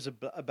father is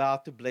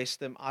about to bless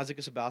them. Isaac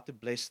is about to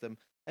bless them,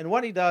 and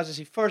what he does is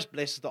he first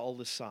blesses the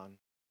oldest son,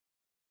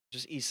 which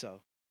is Esau.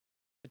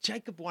 But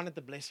Jacob wanted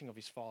the blessing of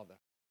his father.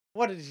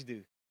 What did he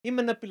do? He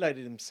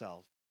manipulated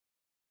himself.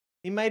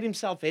 He made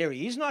himself hairy.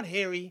 He's not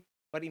hairy,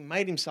 but he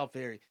made himself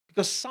hairy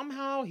because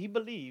somehow he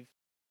believed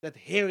that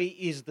hairy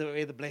is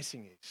where the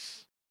blessing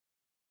is.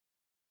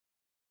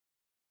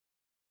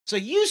 So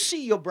you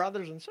see your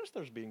brothers and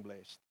sisters being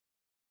blessed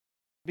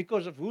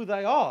because of who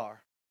they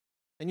are.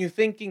 And you're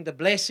thinking the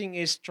blessing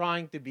is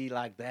trying to be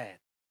like that.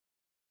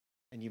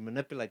 And you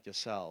manipulate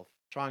yourself,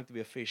 trying to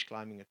be a fish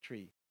climbing a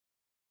tree,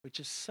 which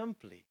is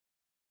simply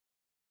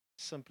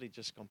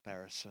just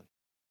comparison,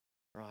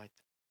 right?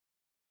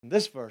 And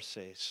this verse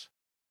says,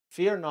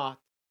 fear not,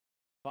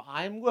 for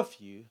I am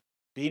with you.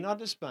 Be not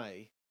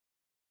dismayed,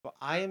 for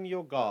I am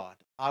your God.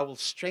 I will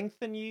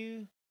strengthen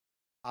you.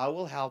 I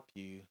will help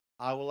you.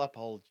 I will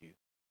uphold you.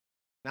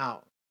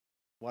 Now,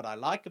 what I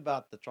like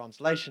about the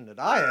translation that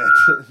I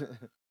had,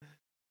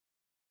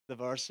 the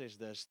verse says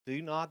this,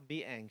 do not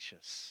be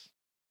anxious.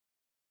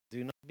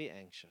 Do not be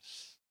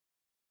anxious.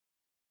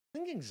 I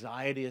think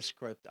anxiety has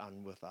crept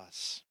on with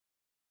us.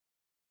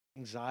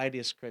 Anxiety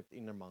has crept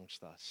in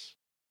amongst us.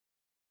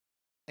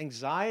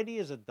 Anxiety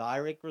is a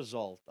direct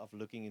result of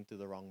looking into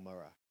the wrong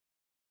mirror.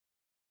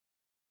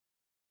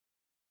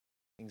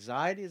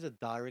 Anxiety is a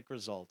direct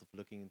result of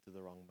looking into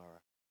the wrong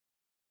mirror.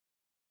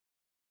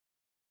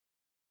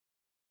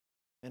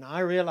 And I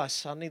realized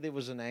suddenly there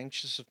was an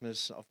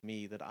anxiousness of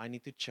me that I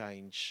need to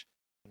change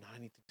and I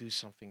need to do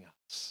something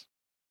else.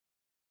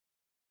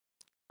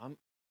 I'm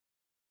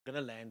going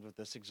to land with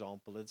this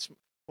example. It's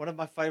one of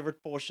my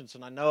favorite portions,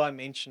 and I know I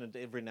mention it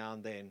every now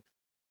and then.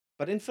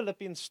 But in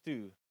Philippians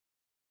 2,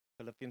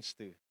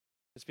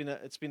 it's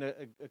been a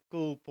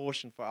cool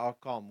portion for our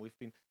calm. We've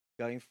been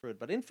going through it.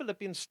 But in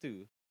Philippians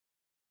 2,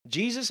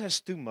 Jesus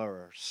has two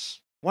mirrors.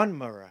 One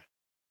mirror.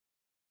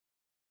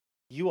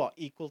 You are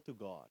equal to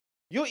God.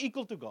 You're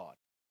equal to God.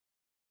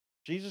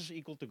 Jesus is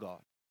equal to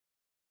God.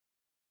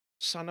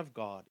 Son of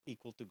God,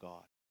 equal to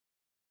God.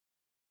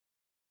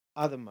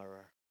 Other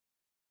mirror.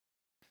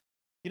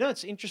 You know,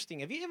 it's interesting.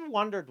 Have you ever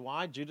wondered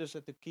why Judas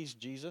had to kiss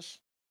Jesus?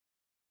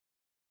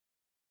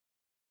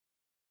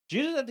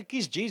 Judas had to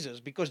kiss Jesus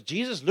because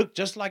Jesus looked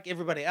just like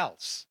everybody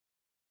else.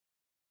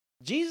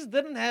 Jesus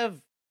didn't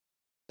have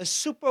a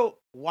super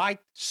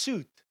white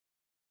suit.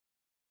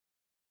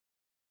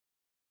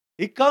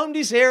 He combed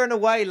his hair in a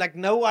way like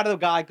no other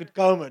guy could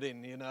comb it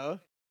in, you know.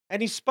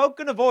 And he spoke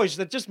in a voice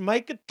that just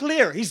make it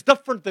clear he's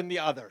different than the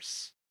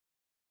others.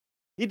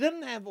 He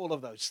didn't have all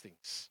of those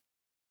things.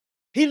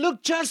 He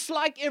looked just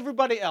like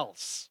everybody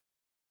else.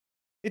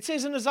 It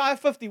says in Isaiah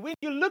 50, when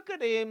you look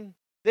at him,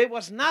 there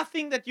was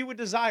nothing that you would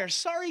desire.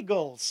 Sorry,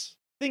 girls,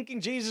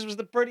 thinking Jesus was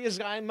the prettiest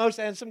guy, most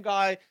handsome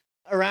guy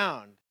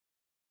around.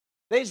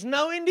 There's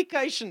no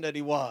indication that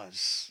he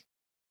was.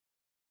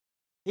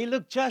 He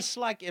looked just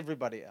like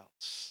everybody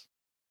else.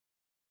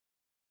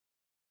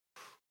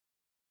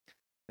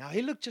 Now,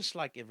 he looked just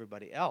like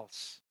everybody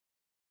else.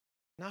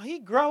 Now, he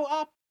grew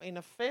up in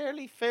a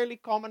fairly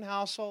common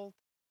household.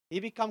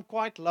 He became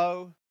quite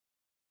low.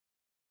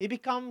 He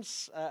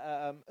becomes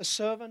a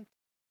servant.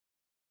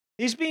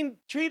 He's been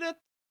treated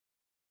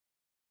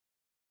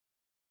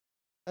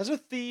as a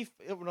thief,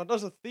 not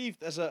as a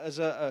thief, as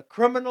a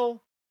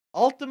criminal,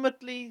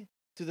 ultimately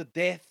to the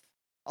death,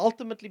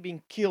 ultimately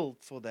being killed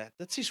for that.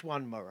 That's his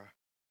one mirror.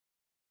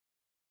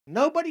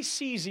 Nobody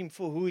sees him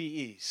for who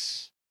he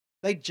is.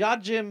 They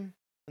judge him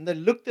and they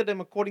looked at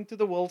him according to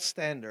the world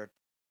standard,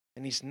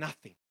 and he's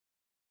nothing.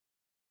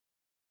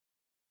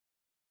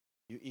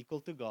 You're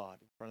equal to God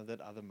in front of that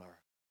other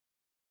mirror.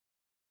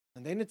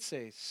 And then it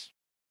says,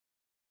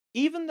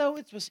 even though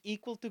it was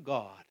equal to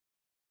God,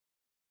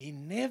 He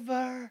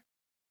never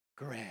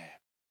grab.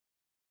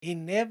 He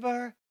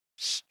never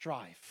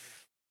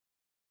strive.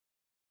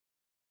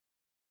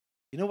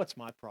 You know what's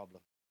my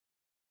problem?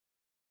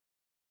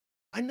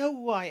 I know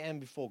who I am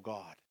before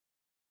God.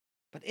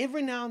 But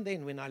every now and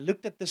then when I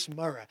looked at this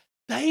mirror,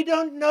 they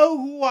don't know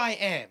who I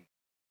am.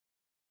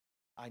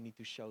 I need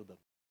to show them.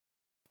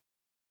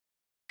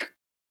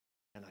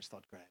 And I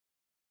start grabbing.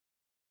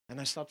 And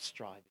I start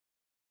striving.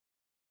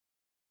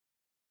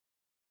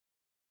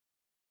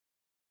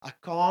 I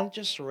can't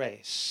just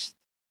rest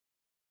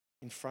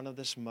in front of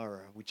this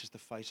mirror, which is the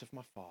face of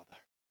my Father.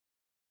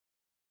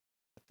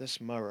 But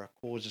this mirror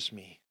causes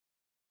me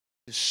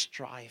to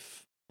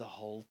strive the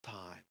whole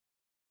time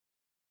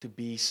to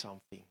be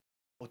something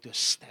or to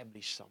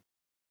establish something.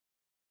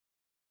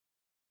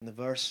 And the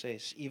verse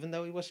says, even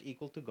though he was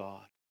equal to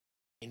God,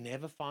 he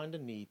never found a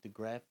need to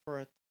grab for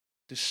it,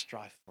 to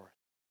strive for it.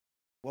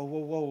 Whoa,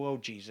 whoa, whoa, whoa,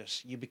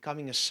 Jesus, you're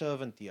becoming a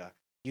servant here.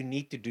 You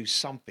need to do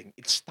something.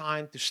 It's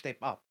time to step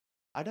up.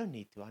 I don't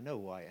need to. I know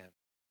who I am.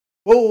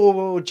 Whoa, whoa,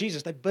 whoa,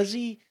 Jesus, they're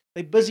busy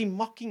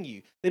mocking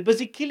you. They're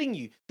busy killing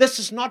you. This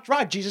is not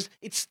right, Jesus.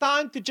 It's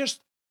time to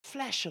just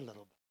flash a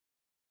little bit.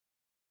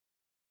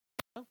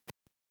 No,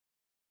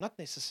 not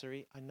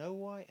necessary. I know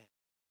who I am.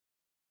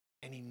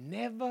 And he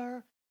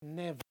never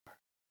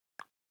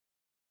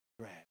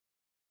grabbed.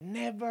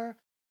 Never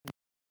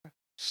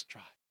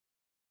strive.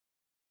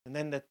 And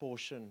then that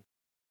portion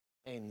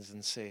ends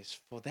and says,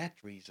 for that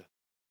reason,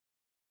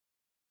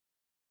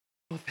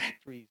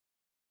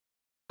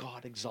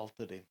 God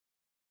exalted him.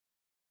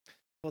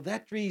 For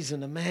that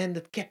reason, a man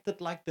that kept it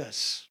like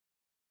this,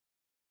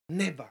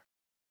 never.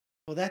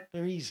 For that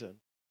reason,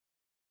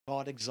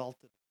 God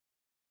exalted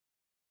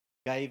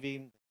him. Gave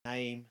him the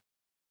name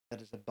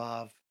that is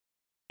above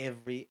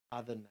every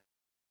other name.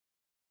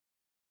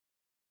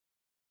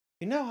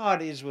 You know how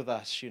it is with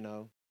us,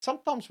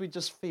 Sometimes we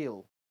just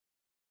feel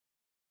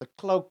the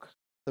cloak,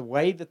 the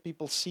way that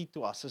people see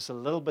to us is a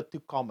little bit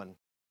too common.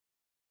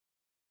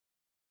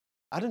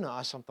 I don't know,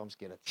 I sometimes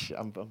get it.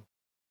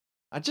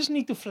 I just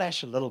need to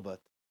flash a little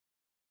bit.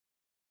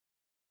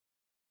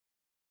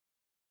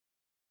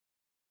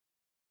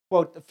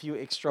 Quote a few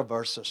extra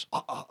verses.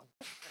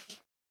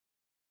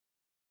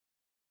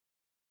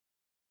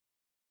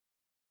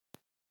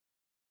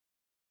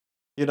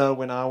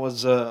 When I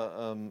was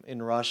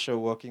in Russia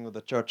working with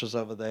the churches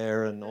over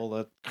there and all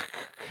that.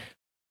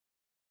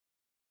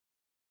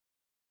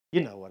 You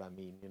know what I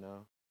mean,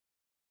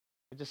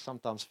 I just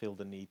sometimes feel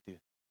the need to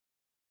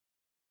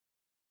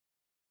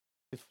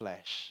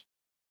flash.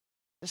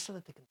 Just so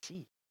that they can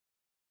see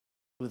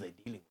who they're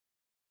dealing with.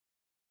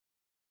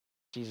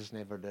 Jesus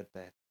never did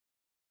that.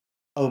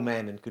 Oh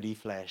man, and could he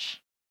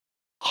flash?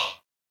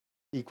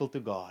 Equal to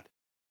God.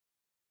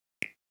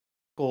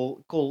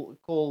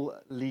 Call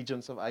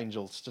legions of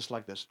angels just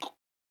like this.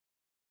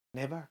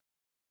 Never.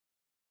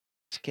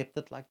 Just kept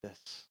it like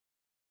this.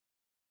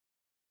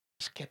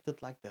 Just kept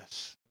it like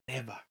this.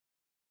 Never.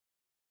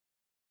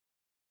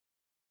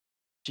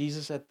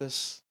 Jesus had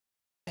this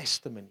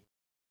testimony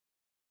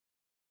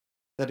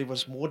that he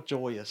was more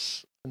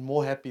joyous and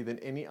more happy than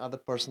any other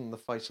person on the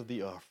face of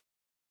the earth.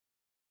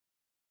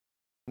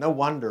 No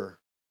wonder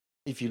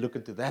if you look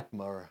into that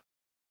mirror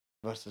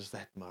versus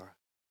that mirror.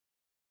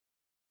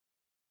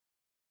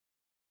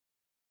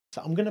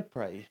 So I'm going to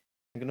pray.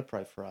 I'm going to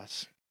pray for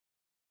us.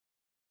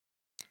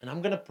 And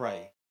I'm going to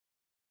pray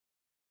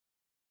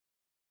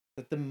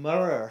that the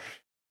mirror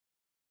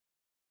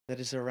that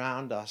is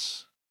around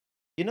us,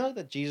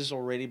 that Jesus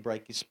already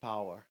broke his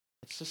power.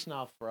 It's just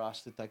now for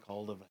us to take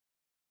hold of it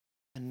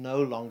and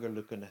no longer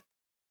look in it.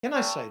 Can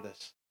I say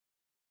this?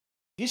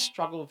 If you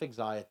struggle with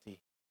anxiety,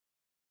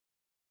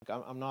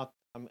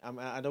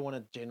 I don't want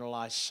to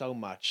generalize so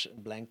much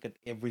and blanket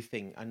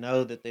everything. I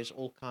know that there's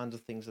all kinds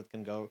of things that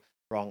can go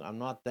wrong. I'm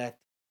not that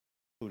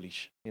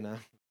foolish, But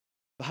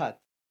I'm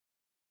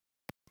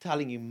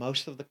telling you,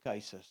 most of the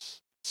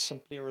cases, it's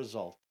simply a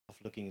result of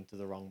looking into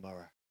the wrong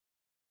mirror.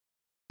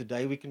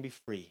 Today we can be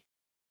free.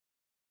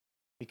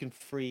 We can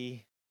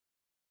free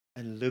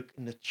and look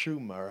in the true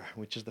mirror,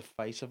 which is the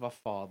face of our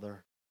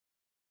Father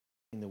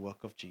in the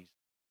work of Jesus.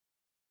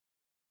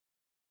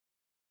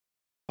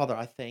 Father,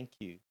 I thank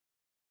you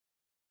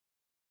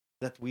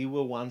that we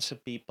were once a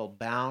people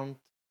bound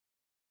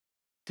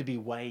to be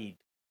weighed,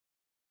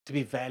 to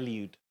be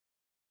valued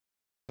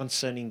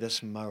concerning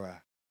this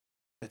mirror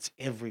that's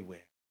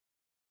everywhere.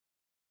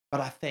 But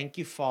I thank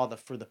you, Father,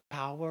 for the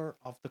power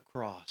of the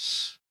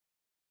cross.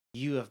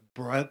 You have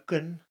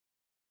broken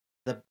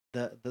the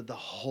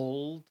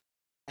hold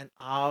and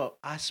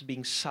us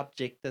being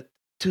subjected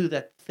to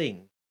that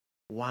thing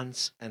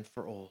once and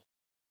for all.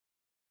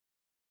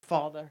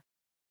 Father,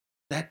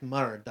 that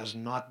mirror does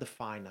not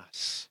define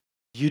us.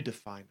 You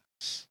define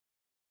us.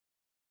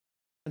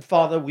 And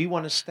Father, we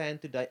want to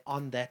stand today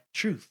on that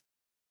truth,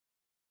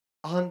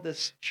 on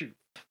this truth,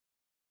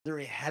 the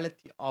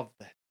reality of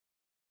that,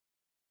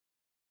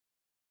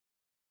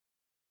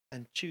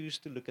 and choose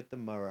to look at the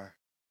mirror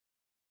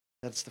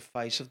that's the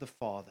face of the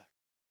Father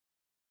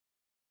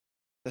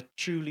that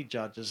truly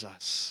judges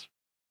us,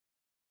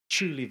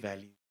 truly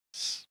values.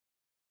 us.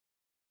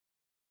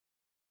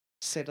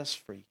 Set us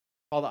free.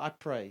 Father, I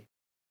pray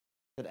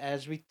that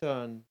as we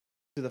turn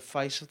to the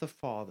face of the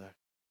Father,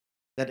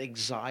 that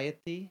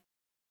anxiety,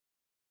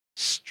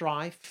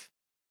 strife,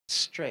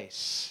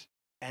 stress,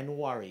 and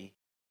worry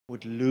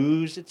would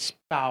lose its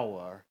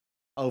power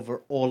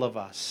over all of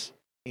us.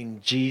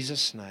 In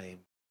Jesus' name.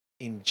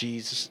 In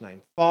Jesus'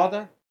 name.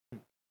 Father,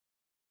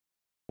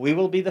 we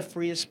will be the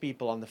freest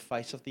people on the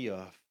face of the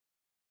earth.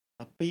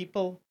 A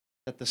people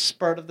that the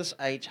spirit of this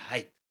age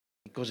hates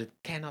because it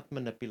cannot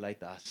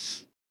manipulate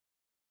us.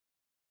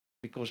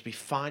 Because we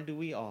find who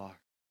we are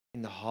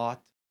in the heart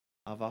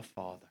of our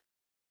Father.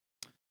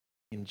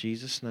 In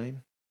Jesus'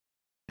 name,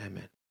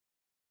 amen.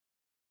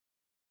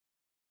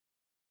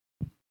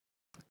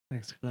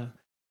 Thanks, Carel.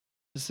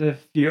 Just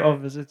if you are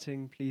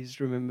visiting,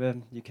 please remember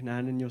you can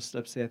hand in your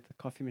slips there at the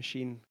coffee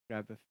machine.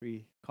 Grab a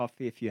free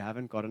coffee. If you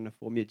haven't gotten a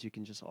form yet, you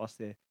can just ask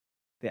there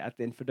at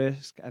the info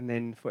desk. And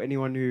then for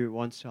anyone who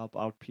wants to help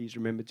out, please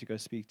remember to go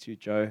speak to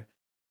Joe,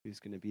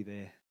 who's going to be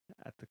there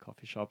at the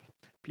coffee shop.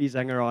 Please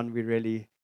hang around. We really